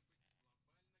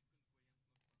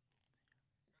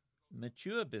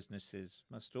 Mature businesses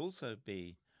must also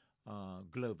be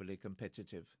globally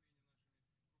competitive.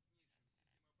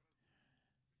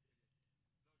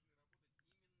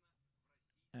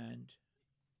 And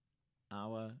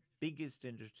our biggest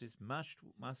industries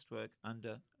must work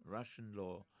under Russian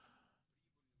law.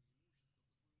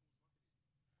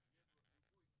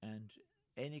 And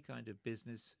any kind of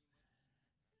business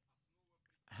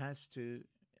has to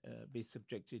be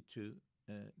subjected to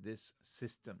this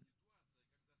system.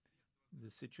 The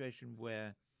situation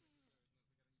where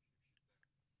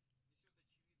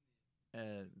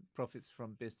profits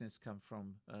from business come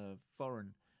from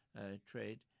foreign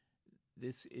trade,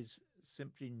 this is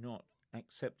simply not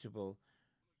acceptable.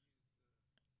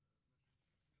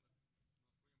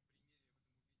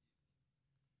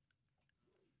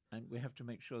 And we have to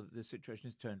make sure that the situation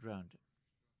is turned around.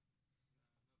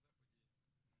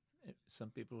 Some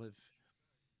people have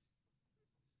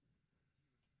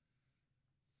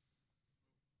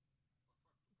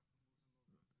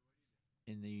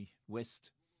in the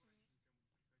West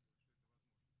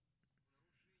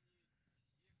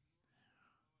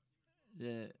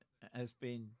there has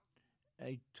been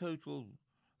a total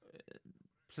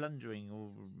plundering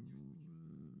or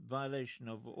violation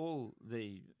of all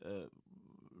the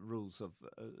rules of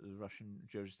the Russian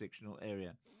jurisdictional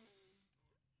area.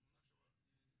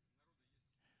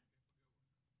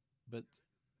 But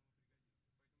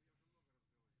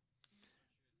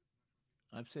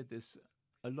I've said this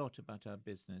a lot about our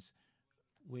business.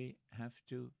 We have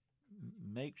to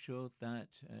make sure that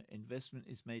investment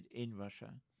is made in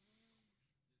Russia.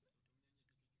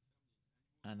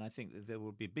 And I think that there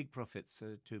will be big profits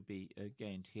to be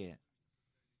gained here.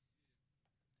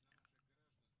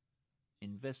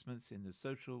 Investments in the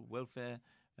social welfare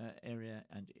area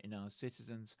and in our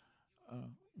citizens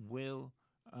will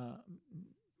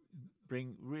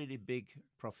bring really big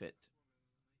profit,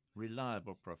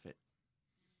 reliable profit.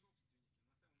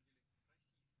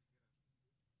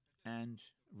 And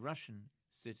Russian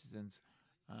citizens,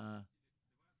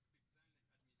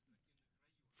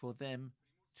 for them,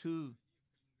 two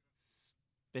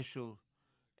special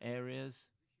areas,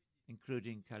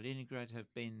 including Kaliningrad,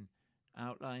 have been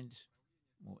outlined,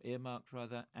 or earmarked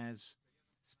rather, as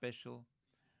special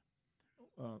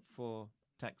for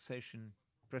taxation,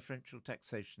 preferential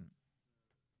taxation.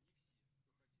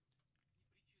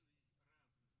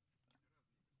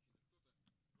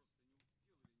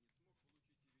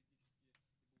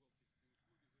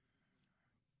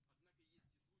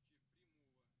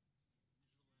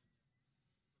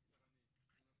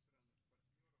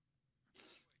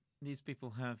 These people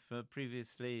have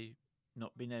previously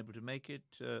not been able to make it,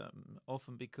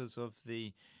 often because of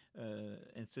the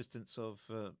insistence of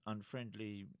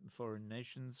unfriendly foreign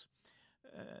nations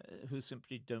who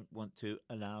simply don't want to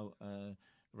allow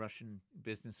Russian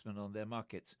businessmen on their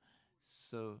markets.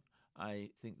 So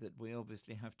I think that we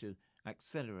obviously have to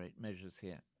accelerate measures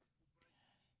here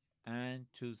and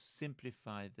to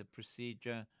simplify the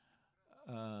procedure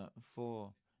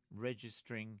for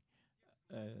registering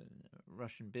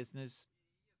Russian business,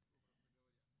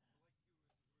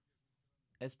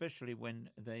 especially when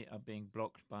they are being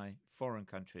blocked by foreign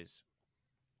countries.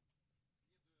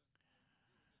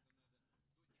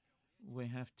 We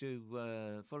have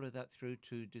to follow that through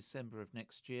to December of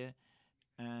next year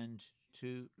and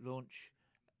to launch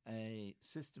a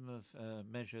system of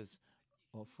measures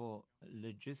or for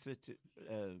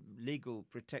legal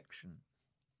protection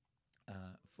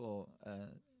for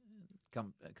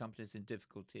companies in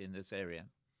difficulty in this area.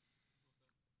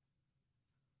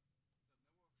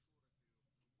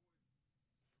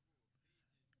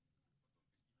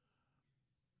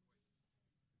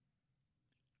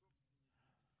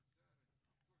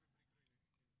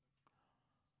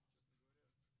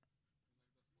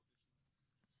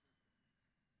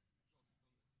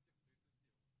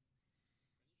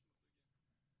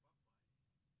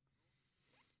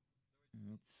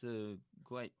 It's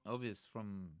quite obvious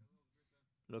from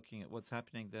looking at what's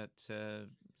happening that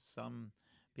some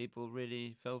people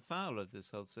really fell foul of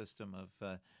this whole system of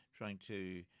trying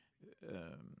to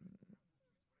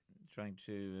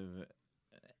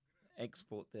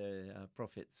export their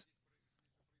profits.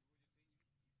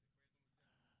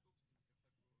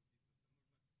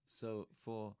 So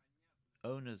for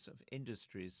owners of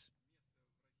industries,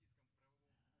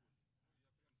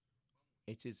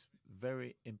 it is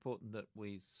very important that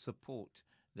we support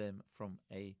them from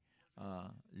a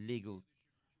legal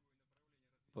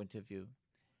point of view.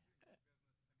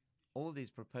 All these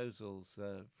proposals,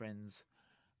 friends,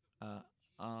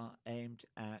 are aimed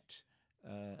at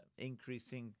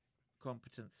increasing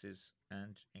competencies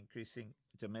and increasing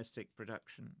domestic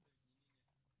production.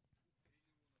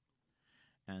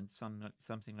 And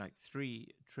something like 3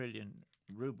 trillion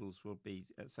rubles will be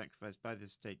sacrificed by the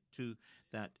state to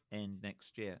that end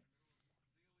next year.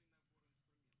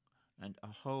 And a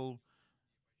whole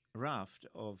raft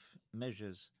of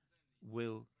measures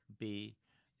will be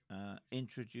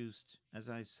introduced, as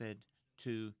I said,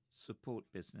 to support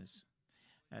business.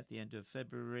 At the end of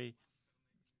February,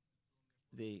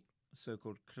 the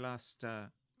so-called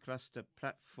cluster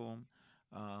platform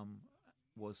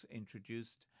was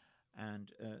introduced,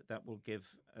 and that will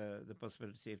give the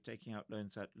possibility of taking out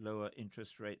loans at lower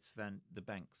interest rates than the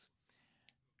banks.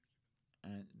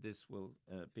 And this will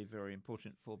be very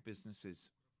important for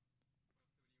businesses.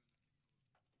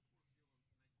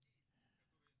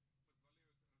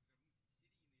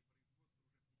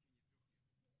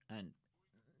 And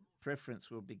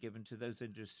preference will be given to those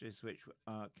industries which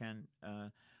can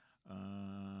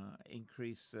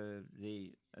increase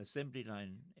the assembly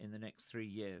line in the next 3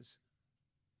 years.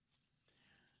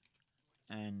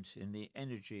 And in the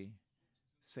energy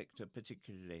sector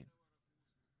particularly.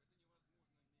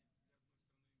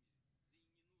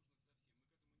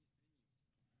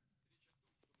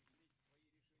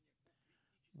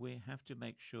 We have to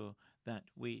make sure that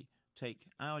we take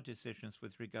our decisions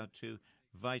with regard to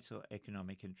vital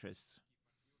economic interests.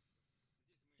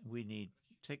 We need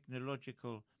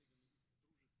technological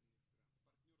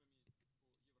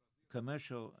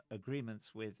commercial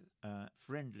agreements with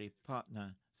friendly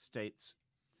partner states,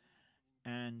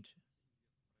 and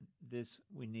this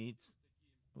we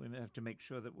have to make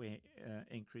sure that we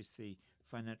increase the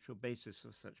financial basis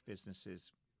of such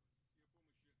businesses.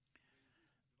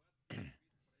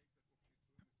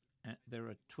 There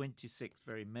are 26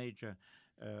 very major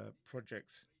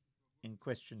projects in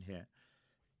question here.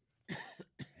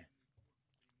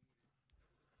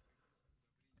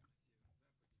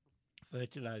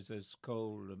 Fertilizers,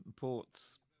 coal,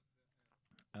 ports,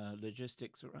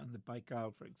 logistics around the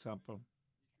Baikal, for example,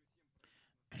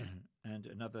 and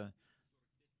another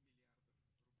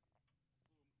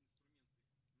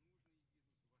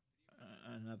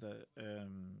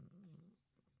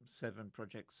 7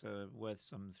 projects worth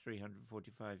some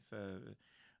 345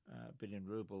 billion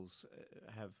rubles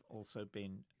have also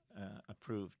been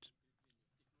approved.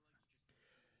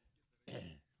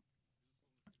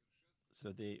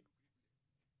 So the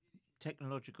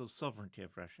technological sovereignty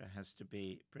of Russia has to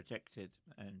be protected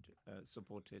and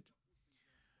supported.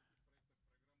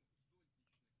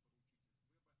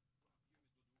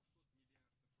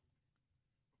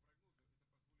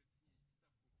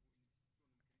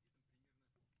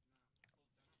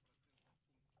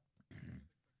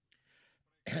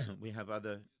 We have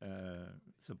other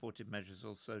supportive measures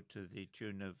also to the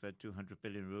tune of 200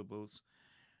 billion rubles.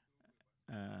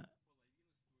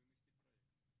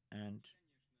 And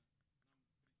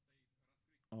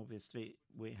obviously,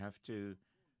 we have to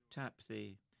tap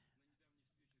the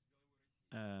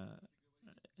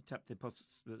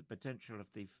potential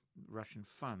of the Russian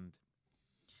fund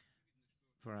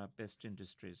for our best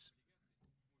industries.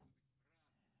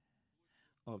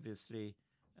 Obviously,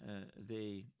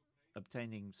 the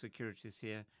obtaining securities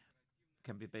here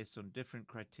can be based on different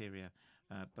criteria,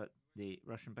 but the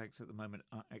Russian banks at the moment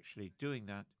are actually doing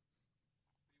that.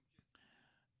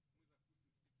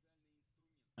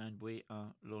 And we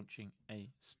are launching a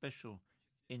special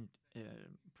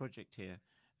project here,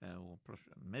 or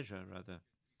measure rather,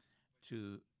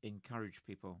 to encourage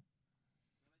people.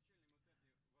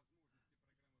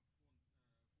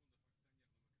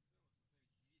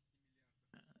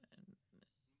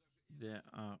 There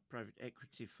are private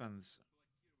equity funds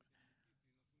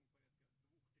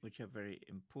which are very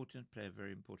important, play a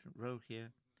very important role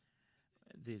here.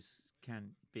 This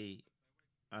can be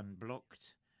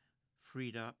unblocked,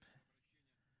 freed up.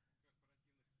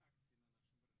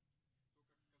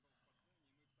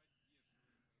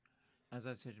 As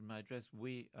I said in my address,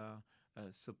 we are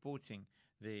supporting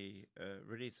the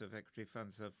release of equity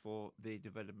funds for the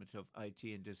development of IT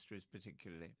industries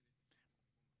particularly.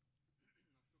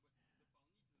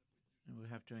 And we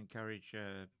have to encourage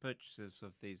purchases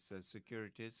of these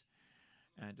securities,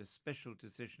 and a special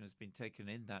decision has been taken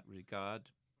in that regard.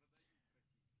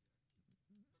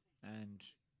 And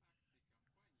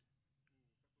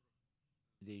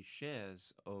the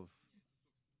shares of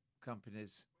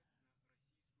companies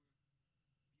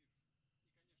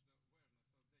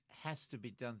has to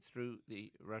be done through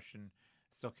the Russian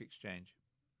stock exchange.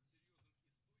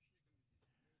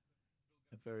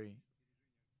 A very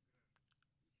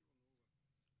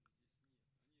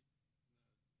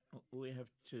We have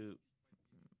to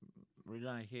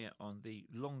rely here on the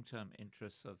long-term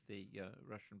interests of the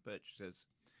Russian purchasers,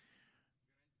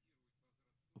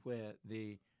 where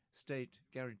the state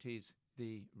guarantees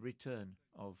the return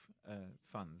of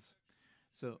funds.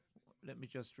 So let me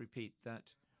just repeat that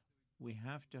we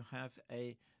have to have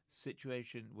a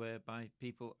situation whereby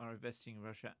people are investing in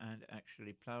Russia and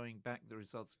actually plowing back the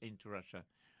results into Russia.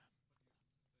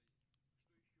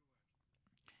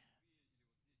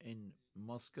 In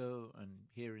Moscow and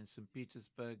here in St.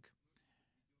 Petersburg,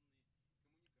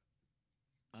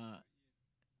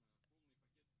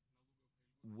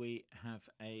 we have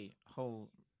a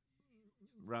whole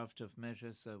raft of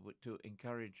measures to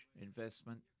encourage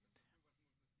investment.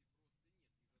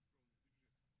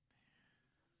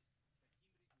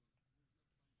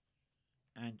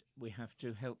 And we have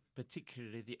to help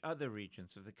particularly the other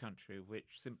regions of the country which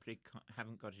simply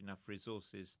haven't got enough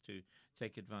resources to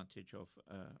take advantage of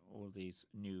all these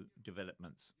new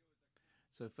developments.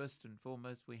 So first and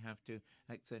foremost, we have to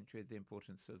accentuate the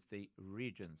importance of the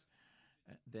regions.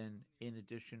 Then, in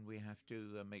addition, we have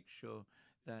to make sure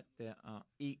that there are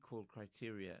equal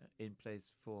criteria in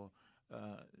place for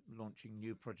launching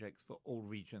new projects for all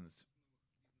regions.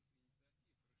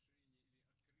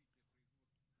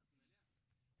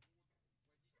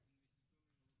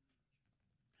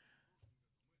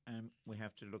 And we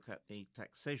have to look at the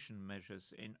taxation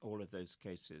measures in all of those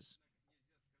cases.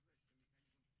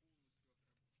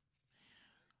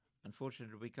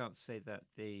 Unfortunately, we can't say that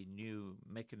the new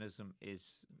mechanism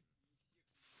is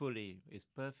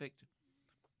perfect.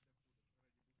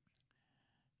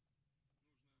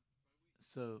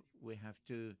 So we have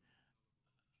to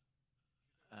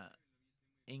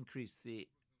increase the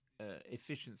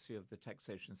efficiency of the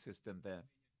taxation system there.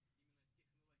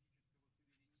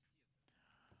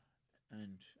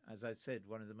 And as I said,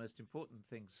 one of the most important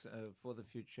things for the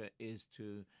future is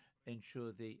to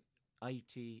ensure the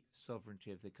IT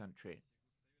sovereignty of the country.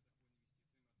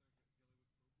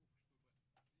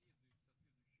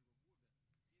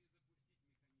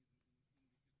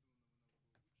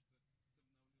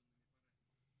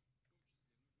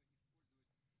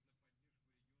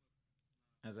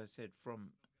 As I said, from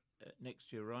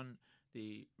next year on,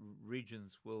 the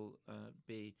regions will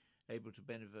be able to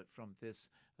benefit from this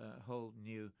whole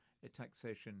new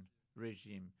taxation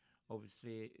regime.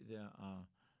 Obviously, there are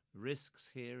risks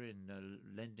here in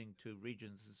lending to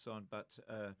regions and so on, but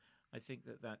I think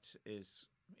that that is,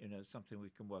 something we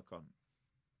can work on.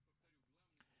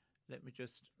 Let me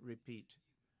just repeat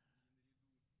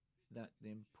that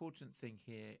the important thing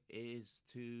here is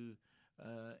to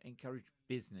encourage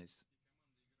business.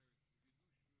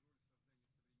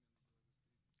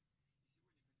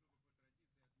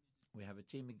 We have a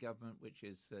team in government which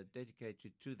is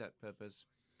dedicated to that purpose,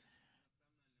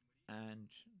 and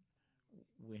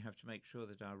we have to make sure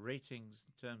that our ratings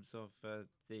in terms of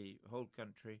the whole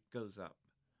country goes up.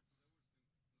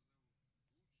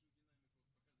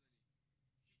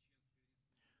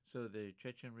 So the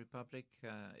Chechen Republic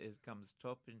comes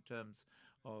top in terms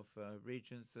of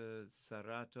regions.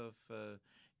 Saratov,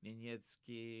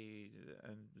 Nenetsky,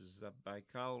 and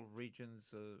Zabaikal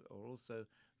regions are also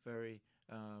very,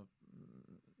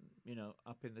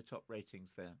 up in the top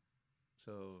ratings there.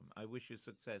 So I wish you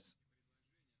success.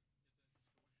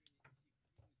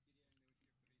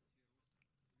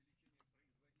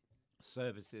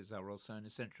 Services are also an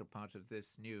essential part of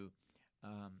this new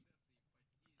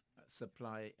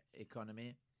supply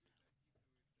economy,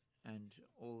 and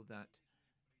all that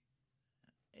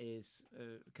is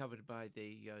covered by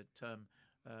the term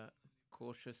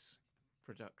cautious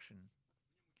production.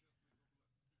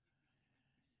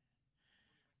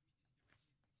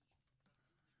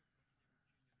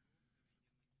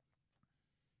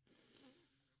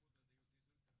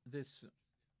 This,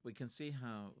 we can see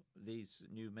how these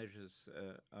new measures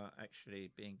are actually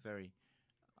being very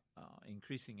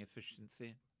increasing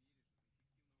efficiency.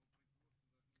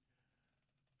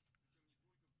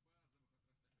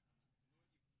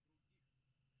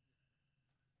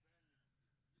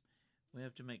 We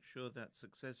have to make sure that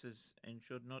success is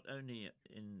ensured not only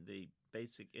in the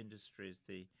basic industries,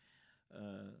 the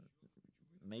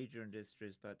major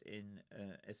industries, but in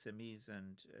SMEs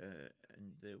and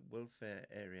in the welfare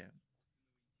area.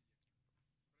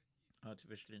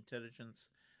 Artificial intelligence,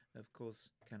 of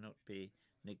course, cannot be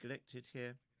neglected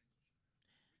here.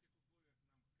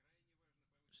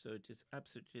 So it is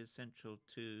absolutely essential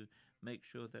to make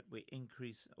sure that we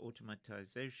increase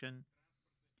automatization,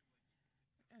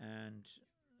 and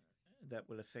that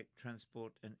will affect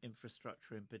transport and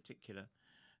infrastructure in particular.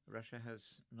 Russia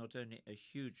has not only a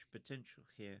huge potential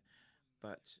here,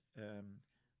 but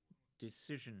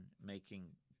decision-making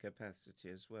capacity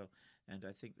as well. And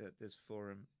I think that this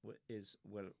forum is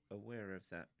well aware of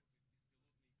that.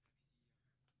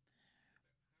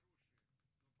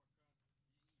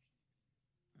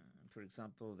 For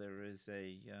example, there is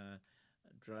a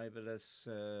driverless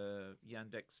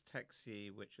Yandex taxi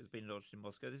which has been launched in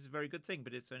Moscow. This is a very good thing,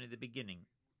 but it's only the beginning.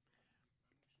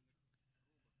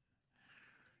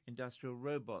 Industrial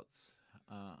robots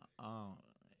are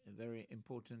very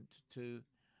important too.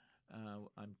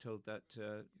 I'm told that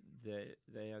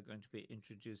they are going to be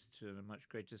introduced to a much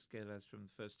greater scale as from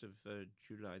the 1st of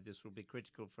July. This will be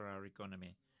critical for our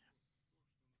economy.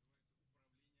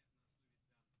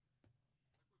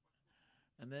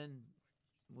 And then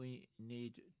we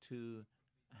need to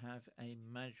have a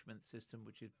management system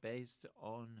which is based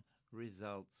on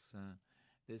results.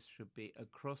 This should be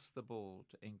across the board,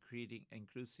 including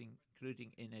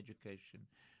in education.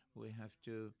 We have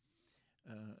to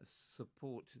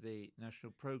support the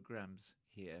national programs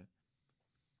here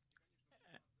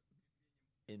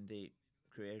in the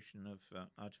creation of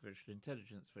artificial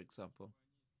intelligence, for example.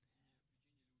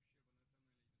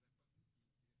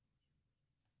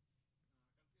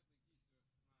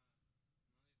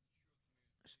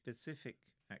 Specific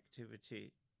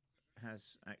activity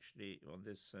has actually, on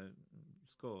this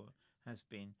score, has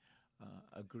been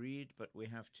agreed, but we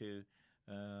have to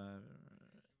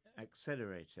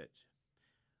accelerate it.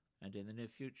 And in the near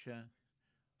future,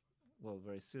 well,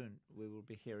 very soon, we will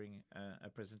be hearing a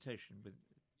presentation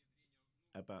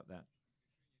about that.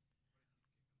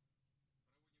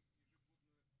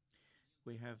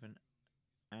 We have an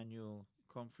annual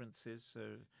conferences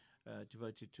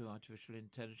devoted to artificial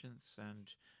intelligence,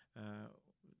 and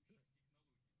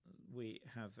we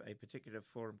have a particular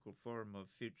forum called Forum of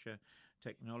Future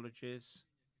Technologies,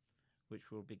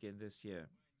 which will begin this year.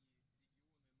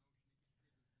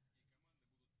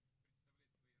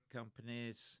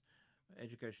 Companies,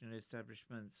 educational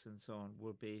establishments, and so on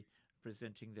will be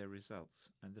presenting their results.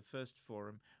 And the first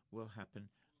forum will happen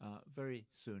very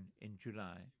soon in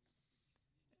July.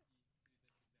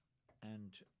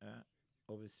 And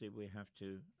obviously we have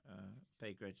to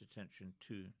pay great attention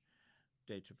to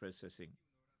data processing.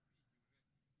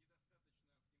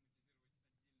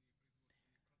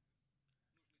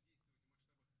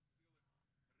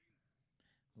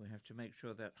 We have to make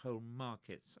sure that whole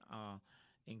markets are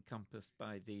encompassed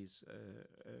by these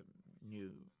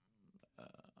new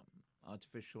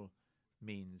artificial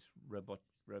means,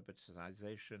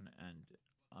 robotization and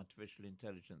artificial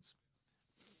intelligence.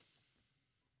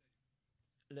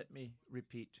 Let me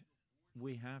repeat,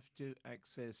 we have to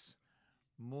access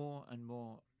more and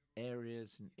more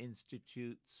areas and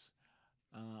institutes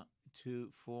to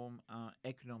form our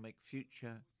economic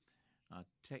future, our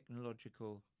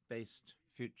technological-based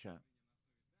future.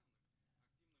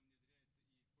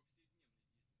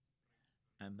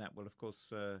 And that will, of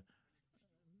course,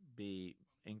 be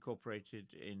incorporated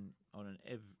on an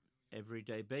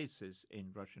everyday basis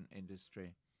in Russian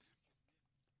industry.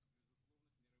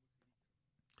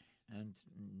 And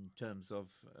in terms of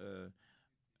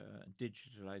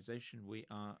digitalization, we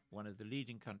are one of the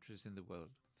leading countries in the world.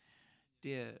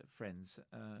 Dear friends,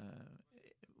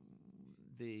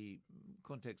 the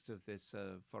context of this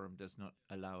forum does not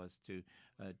allow us to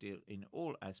deal in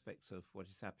all aspects of what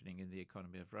is happening in the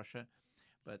economy of Russia,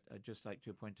 but I'd just like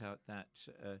to point out that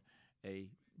a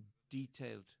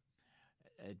detailed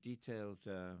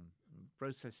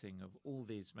processing of all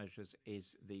these measures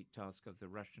is the task of the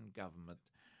Russian government.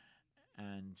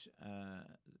 And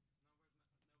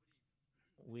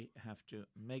we have to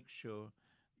make sure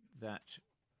that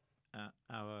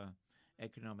our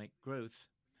economic growth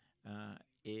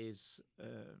is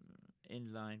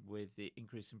in line with the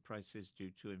increase in prices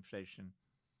due to inflation.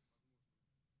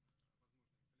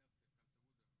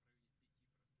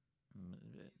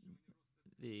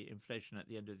 The inflation at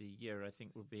the end of the year, I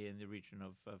think, will be in the region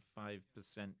of 5%.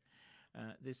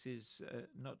 This is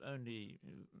not only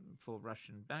for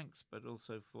Russian banks, but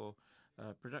also for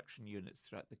production units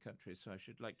throughout the country. So I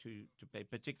should like to pay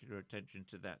particular attention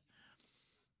to that.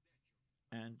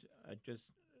 And I'd just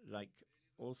like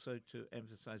also to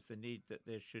emphasize the need that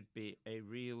there should be a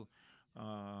real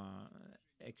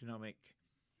economic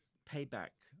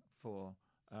payback for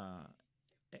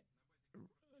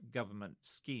government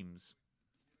schemes.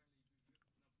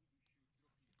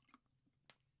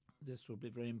 This will be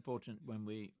very important when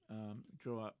we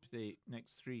draw up the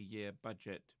next 3-year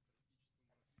budget.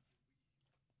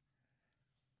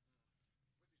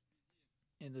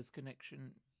 In this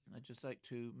connection, I'd just like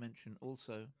to mention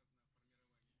also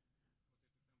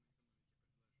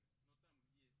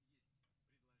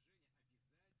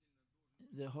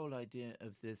the whole idea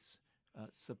of this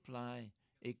supply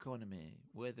economy.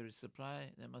 Where there is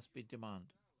supply, there must be demand.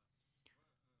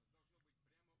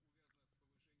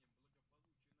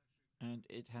 And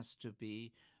it has to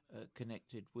be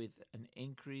connected with an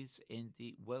increase in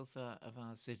the welfare of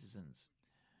our citizens.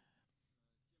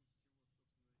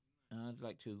 I'd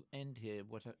like to end here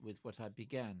with what I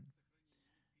began.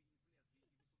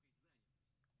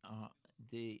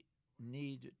 The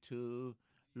need to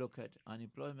look at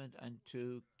unemployment and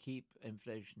to keep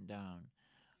inflation down.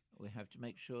 We have to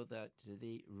make sure that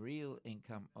the real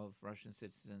income of Russian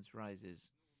citizens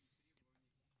rises.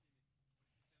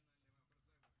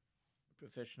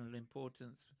 Professional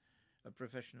importance of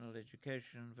professional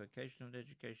education, vocational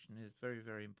education is very,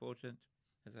 very important,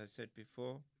 as I said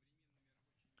before,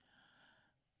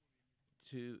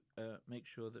 to make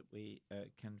sure that we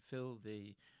can fill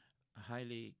the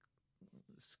highly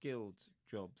skilled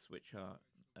jobs which are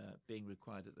being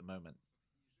required at the moment.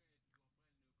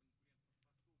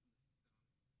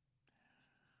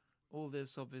 All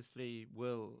this obviously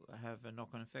will have a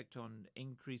knock-on effect on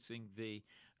increasing the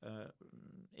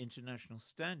international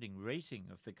standing rating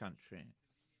of the country.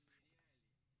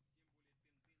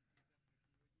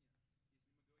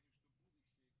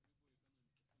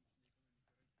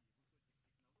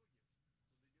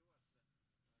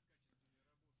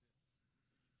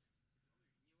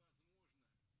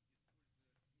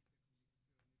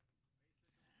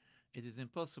 It is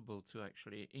impossible to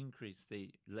actually increase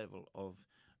the level of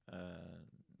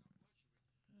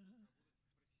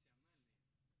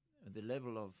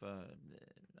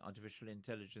artificial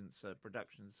intelligence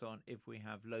production and so on if we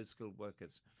have low-skilled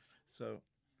workers. So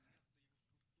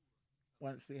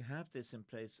once we have this in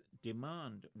place,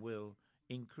 demand will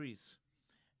increase,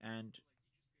 and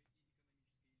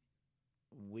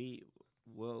we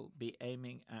will be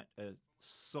aiming at a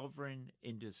sovereign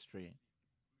industry.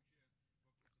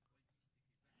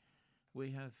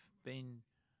 We have been,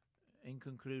 in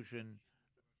conclusion,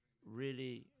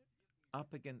 really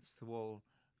up against the wall,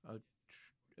 a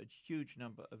huge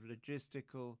number of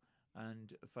logistical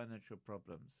and financial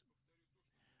problems.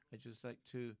 I'd just like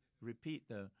to repeat,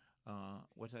 though,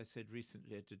 what I said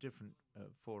recently at a different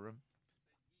forum,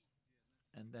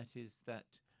 and that is that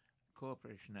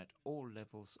cooperation at all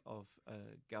levels of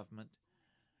government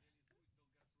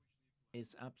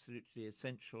is absolutely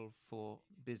essential for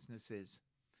businesses.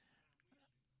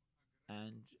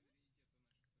 And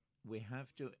we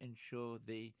have to ensure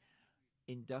the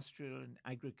industrial and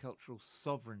agricultural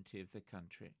sovereignty of the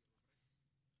country.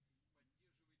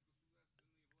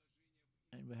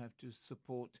 And we have to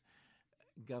support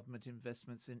government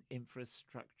investments in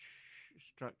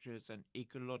infrastructures and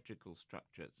ecological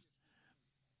structures.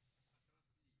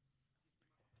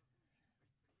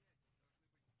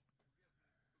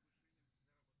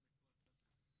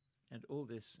 And all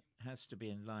this has to be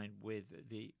in line with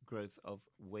the growth of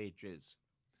wages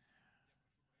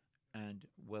and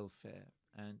welfare.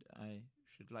 And I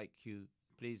should like you,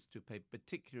 please, to pay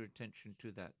particular attention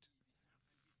to that.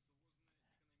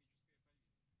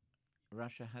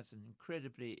 Russia has an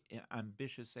incredibly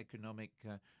ambitious economic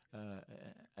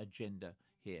agenda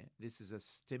here. This is a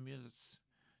stimulus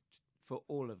for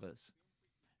all of us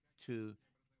to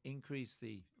increase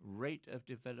the rate of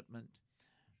development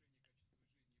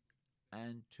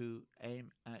and to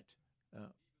aim at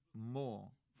more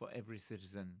for every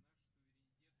citizen.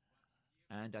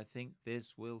 And I think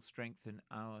this will strengthen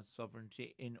our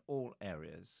sovereignty in all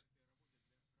areas.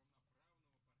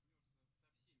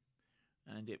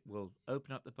 And it will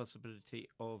open up the possibility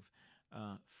of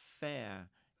fair,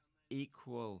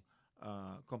 equal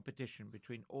competition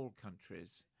between all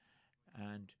countries,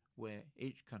 and where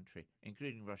each country,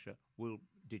 including Russia, will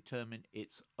determine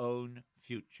its own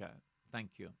future.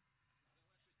 Thank you.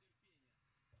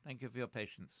 Thank you for your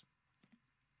patience.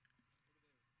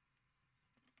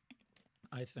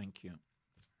 I thank you.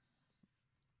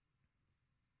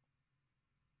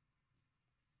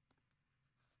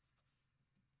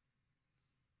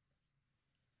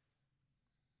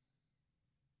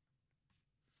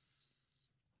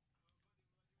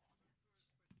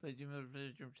 Vladimir,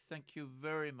 thank you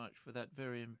very much for that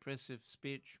very impressive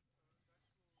speech.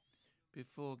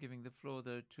 Before giving the floor,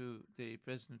 though, to the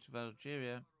President of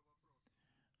Algeria,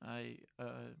 I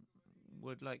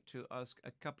would like to ask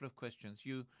a couple of questions.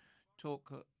 You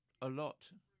talk a lot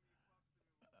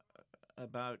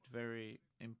about very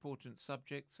important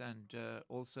subjects and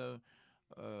also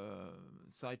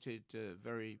cited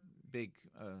very big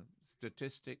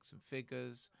statistics and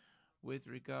figures with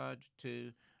regard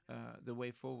to the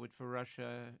way forward for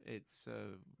Russia, its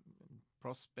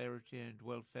prosperity and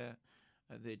welfare,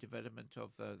 the development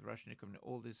of the Russian economy.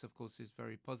 All this, of course, is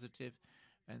very positive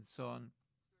and so on.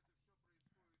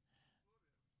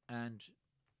 And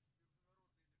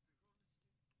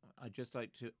I'd just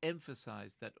like to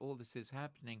emphasize that all this is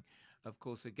happening, of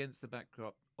course, against the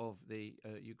backdrop of the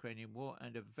Ukrainian war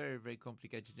and a very, very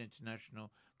complicated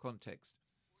international context.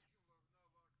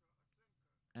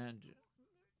 And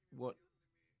what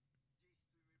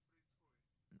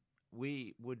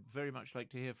we would very much like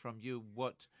to hear from you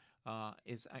what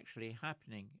is actually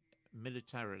happening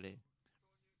militarily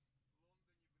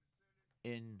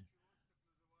in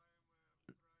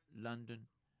London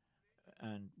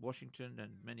and Washington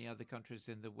and many other countries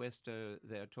in the West.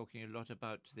 They are talking a lot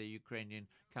about the Ukrainian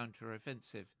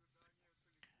counteroffensive.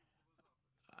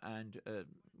 And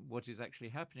what is actually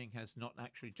happening has not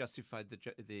actually justified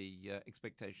the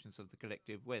expectations of the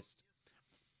collective West.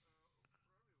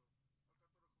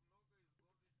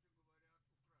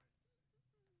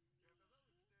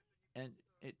 And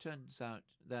it turns out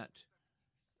that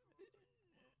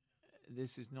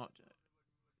this is not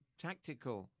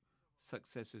tactical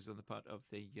successes on the part of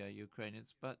the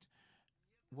Ukrainians, but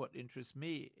what interests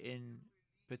me in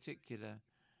particular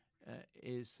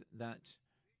is that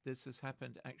this has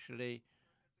happened actually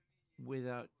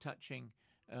without touching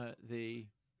the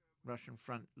Russian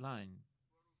front line.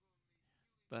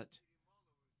 But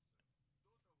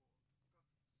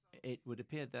it would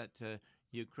appear that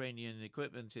Ukrainian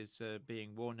equipment is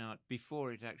being worn out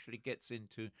before it actually gets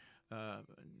into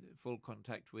full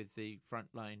contact with the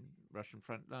front line, Russian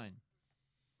front line.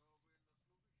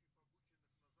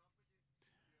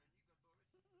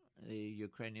 The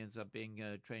Ukrainians are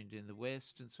being trained in the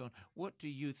West and so on. What do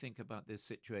you think about this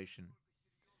situation?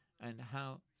 And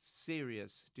how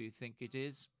serious do you think it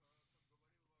is?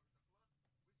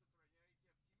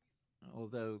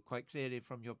 Although quite clearly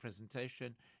from your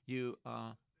presentation, you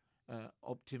are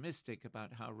optimistic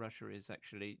about how Russia is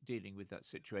actually dealing with that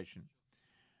situation.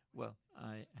 Well,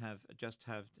 I have just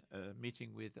had a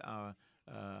meeting with our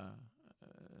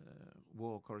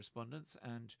war correspondents,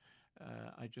 and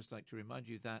I'd just like to remind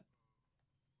you that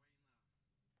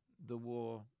the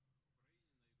war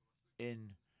in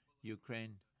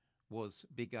Ukraine was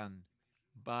begun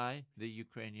by the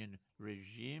Ukrainian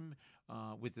regime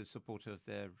with the support of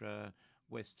their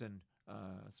Western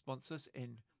sponsors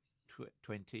in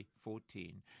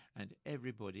 2014. And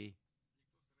everybody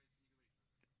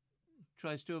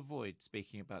tries to avoid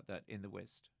speaking about that in the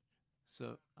West.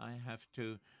 So I have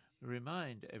to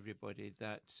remind everybody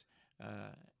that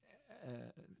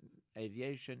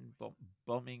aviation,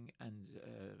 bombing, and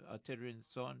artillery and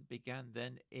so on began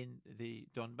then in the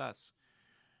Donbass.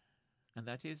 And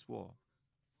that is war.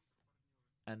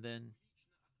 And then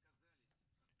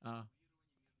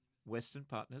Western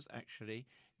partners actually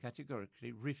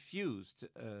categorically refused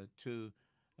to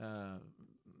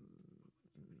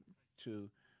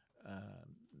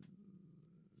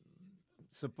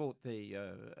support the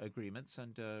agreements,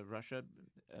 and Russia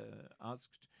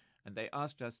asked, and they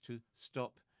asked us to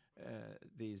stop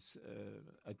these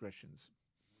aggressions.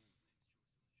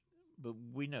 But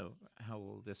we know how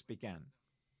all this began.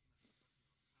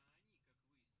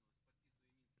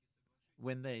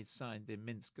 When they signed the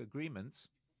Minsk agreements,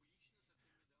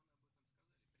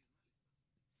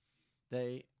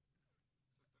 they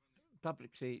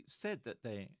publicly said that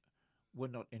they were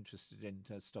not interested in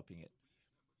stopping it.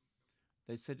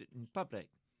 They said it in public.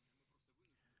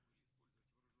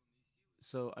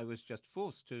 So I was just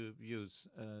forced to use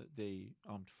the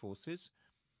armed forces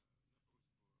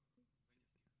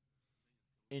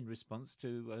in response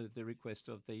to the request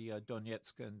of the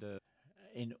Donetsk and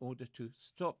in order to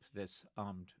stop this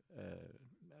armed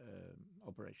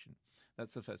operation.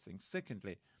 That's the first thing.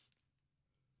 Secondly,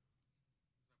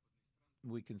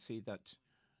 we can see that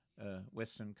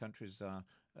Western countries are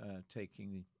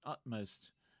taking the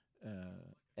utmost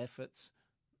efforts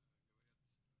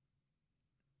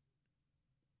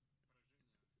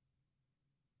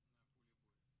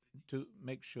to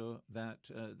make sure that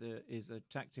there is a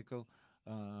tactical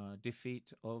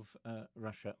defeat of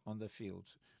Russia on the field.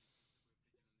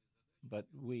 But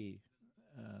we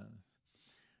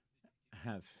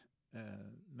have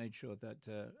made sure that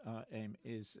our aim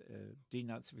is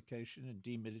denazification and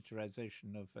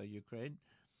demilitarization of Ukraine.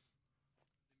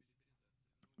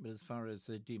 But as far as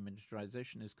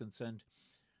demilitarization is concerned,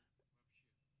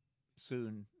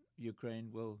 soon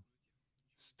Ukraine will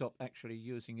stop actually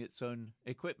using its own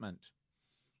equipment.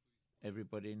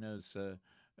 Everybody knows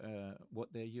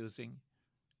what they're using,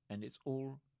 and it's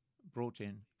all brought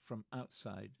in from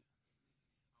outside.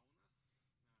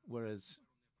 Whereas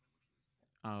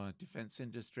our defense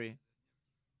industry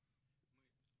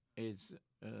is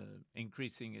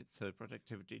increasing its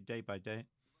productivity day by day.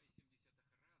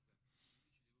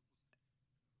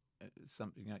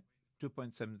 Something like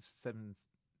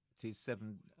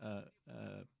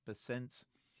 2.77%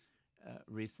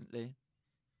 recently,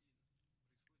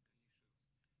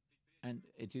 and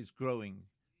it is growing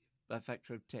by a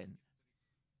factor of 10.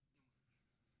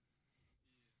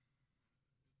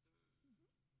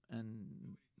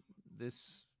 And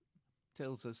this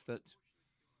tells us that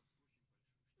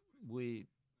we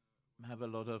have a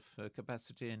lot of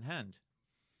capacity in hand.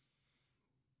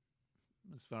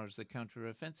 As far as the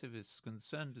counteroffensive is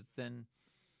concerned, then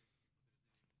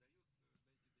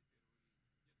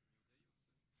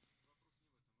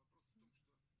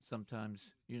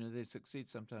sometimes, they succeed,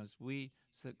 sometimes we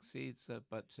succeed,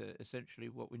 but essentially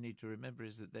what we need to remember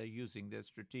is that they're using their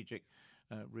strategic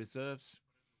reserves.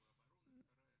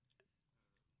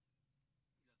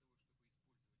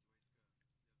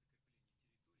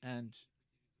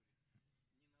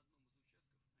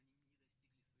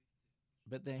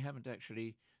 But they haven't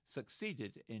actually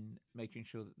succeeded in making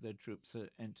sure that their troops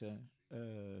enter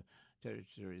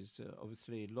territories.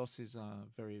 Obviously, losses are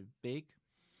very big,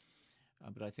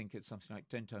 but I think it's something like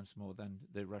 10 times more than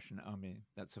the Russian army.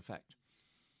 That's a fact.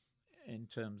 In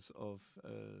terms of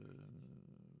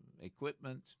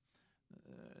equipment,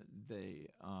 they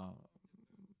are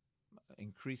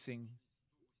increasing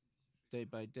day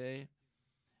by day.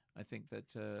 I think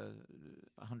that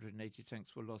 180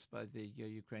 tanks were lost by the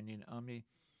Ukrainian army,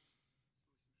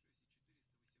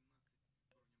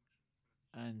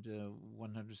 and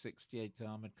 168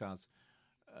 armored cars.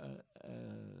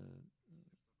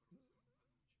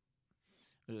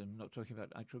 I'm not talking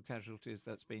about actual casualties.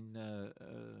 That's been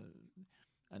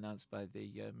announced by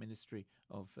the Ministry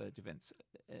of Defense.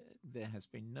 There has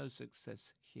been no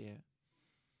success here.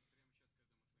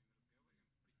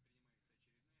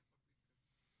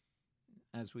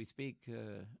 As we speak,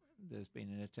 there's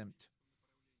been an attempt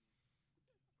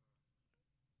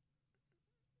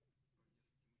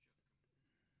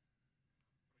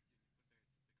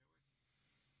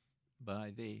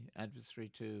by the adversary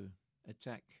to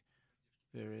attack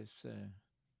various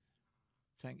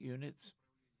tank units.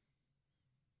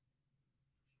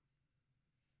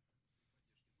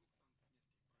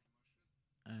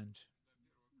 And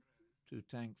 2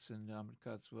 tanks and armored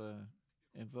cars were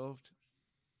involved.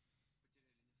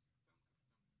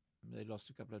 They lost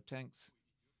a couple of tanks.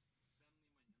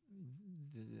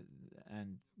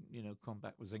 And,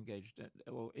 combat was engaged,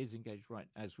 or is engaged right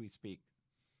as we speak.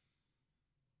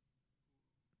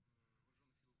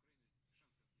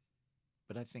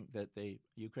 But I think that the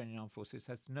Ukrainian armed forces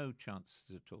has no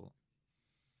chance at all.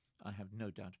 I have no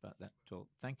doubt about that at all.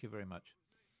 Thank you very much.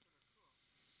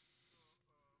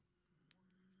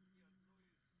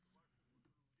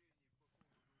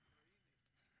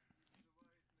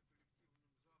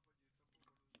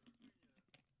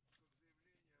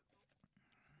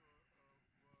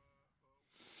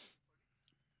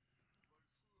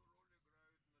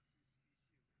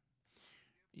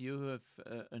 You have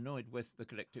annoyed the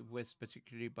collective West,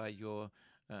 particularly by your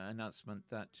announcement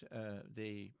that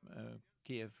the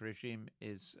Kiev regime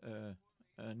is a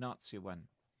Nazi one.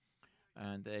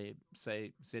 And they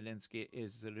say Zelensky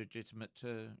is a legitimate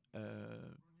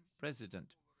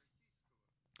president.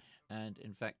 And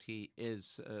in fact, he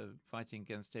is fighting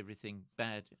against everything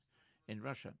bad in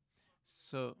Russia.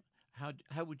 So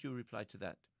how would you reply to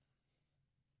that?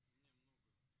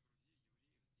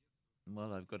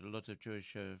 Well, I've got a lot of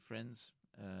Jewish friends,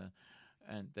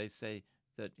 and they say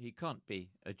that he can't be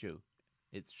a Jew.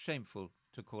 It's shameful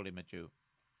to call him a Jew.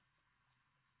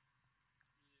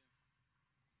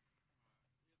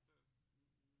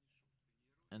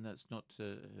 And that's not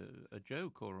a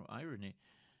joke or irony.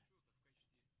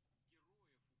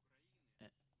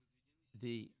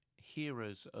 The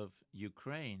heroes of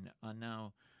Ukraine are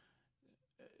now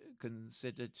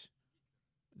considered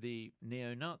the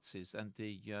neo-Nazis and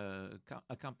the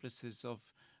accomplices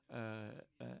of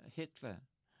Hitler.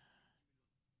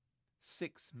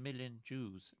 6 million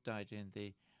Jews died in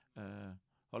the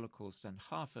Holocaust, and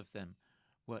half of them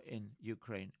were in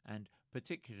Ukraine, and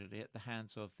particularly at the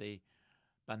hands of the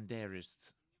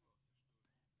Banderists.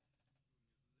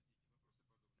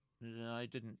 I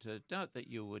didn't doubt that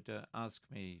you would ask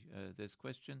me this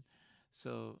question,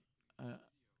 so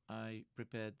I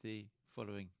prepared the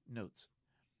following notes.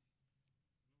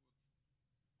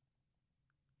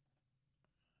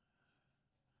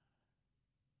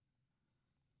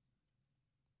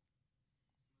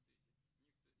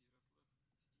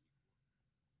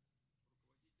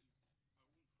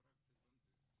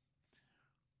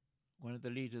 One of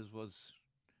the leaders was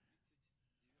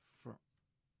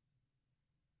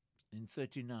in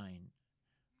 39.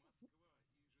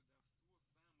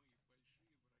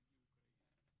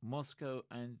 Moscow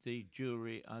and the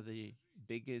Jewry are the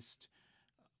biggest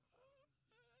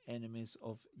enemies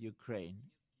of Ukraine,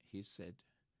 he said.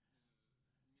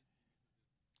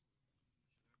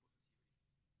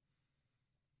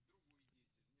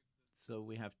 So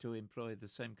we have to employ the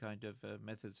same kind of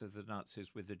methods as the Nazis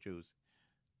with the Jews.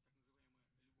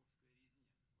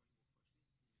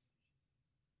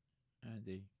 And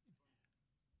the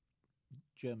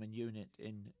German unit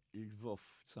in Lvov,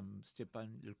 some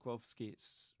Stepan Lukowski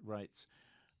writes,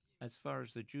 as far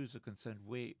as the Jews are concerned,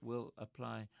 we will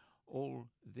apply all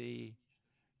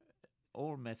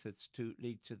methods to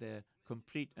lead to their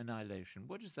complete annihilation.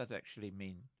 What does that actually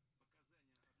mean?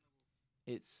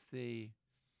 It's the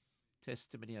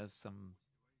testimony of some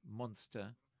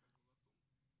monster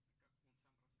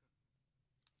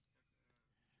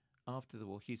after the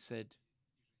war. He said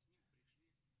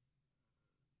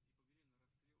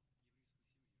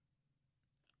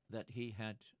that he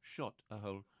had shot a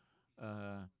whole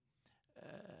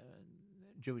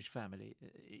Jewish family.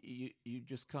 You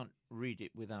just can't read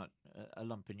it without a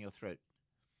lump in your throat.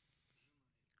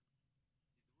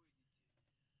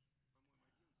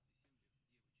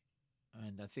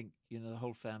 And I think, you know, the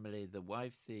whole family, the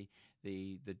wife, the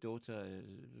daughter,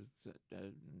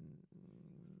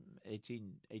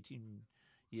 18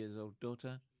 years old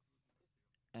daughter,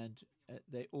 and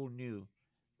they all knew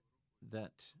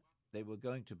that they were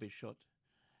going to be shot,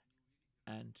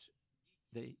 and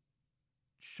they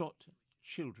shot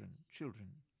children.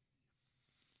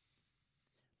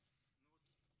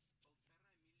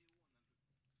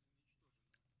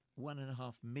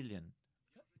 1.5 million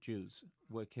Jews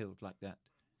were killed like that.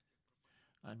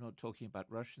 I'm not talking about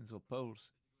Russians or Poles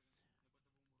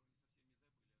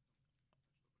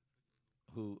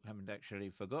who haven't actually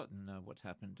forgotten what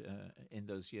happened in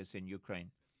those years in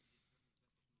Ukraine.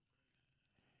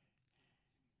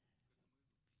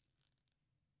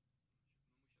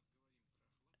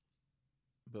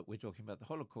 But we're talking about the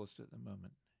Holocaust at the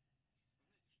moment.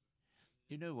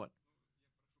 You know what?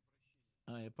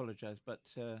 I apologize, but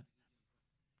to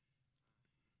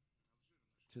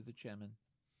the chairman,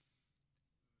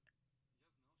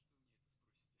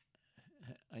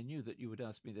 I knew that you would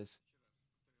ask me this.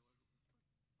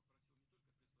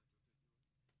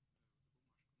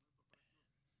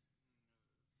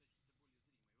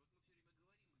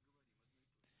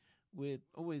 We're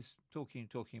always talking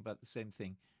about the same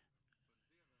thing.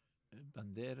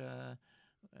 Bandera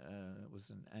was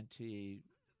an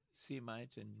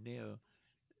anti-Semite and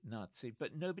neo-Nazi,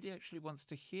 but nobody actually wants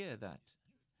to hear that.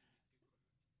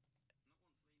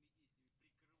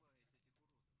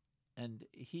 And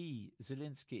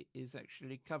Zelensky, is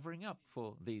actually covering up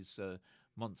for these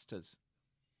monsters.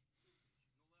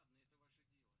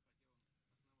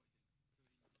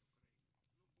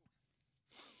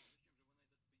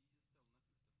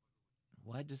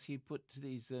 Why does he put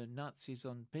these Nazis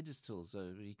on pedestals?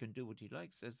 He can do what he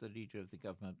likes as the leader of the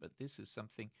government, but this is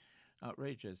something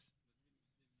outrageous.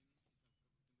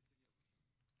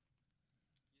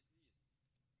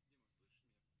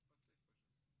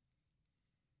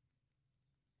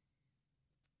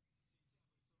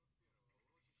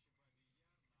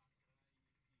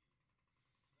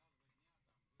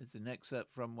 It's an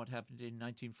excerpt from what happened in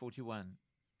 1941,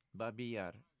 Babi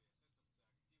Yar.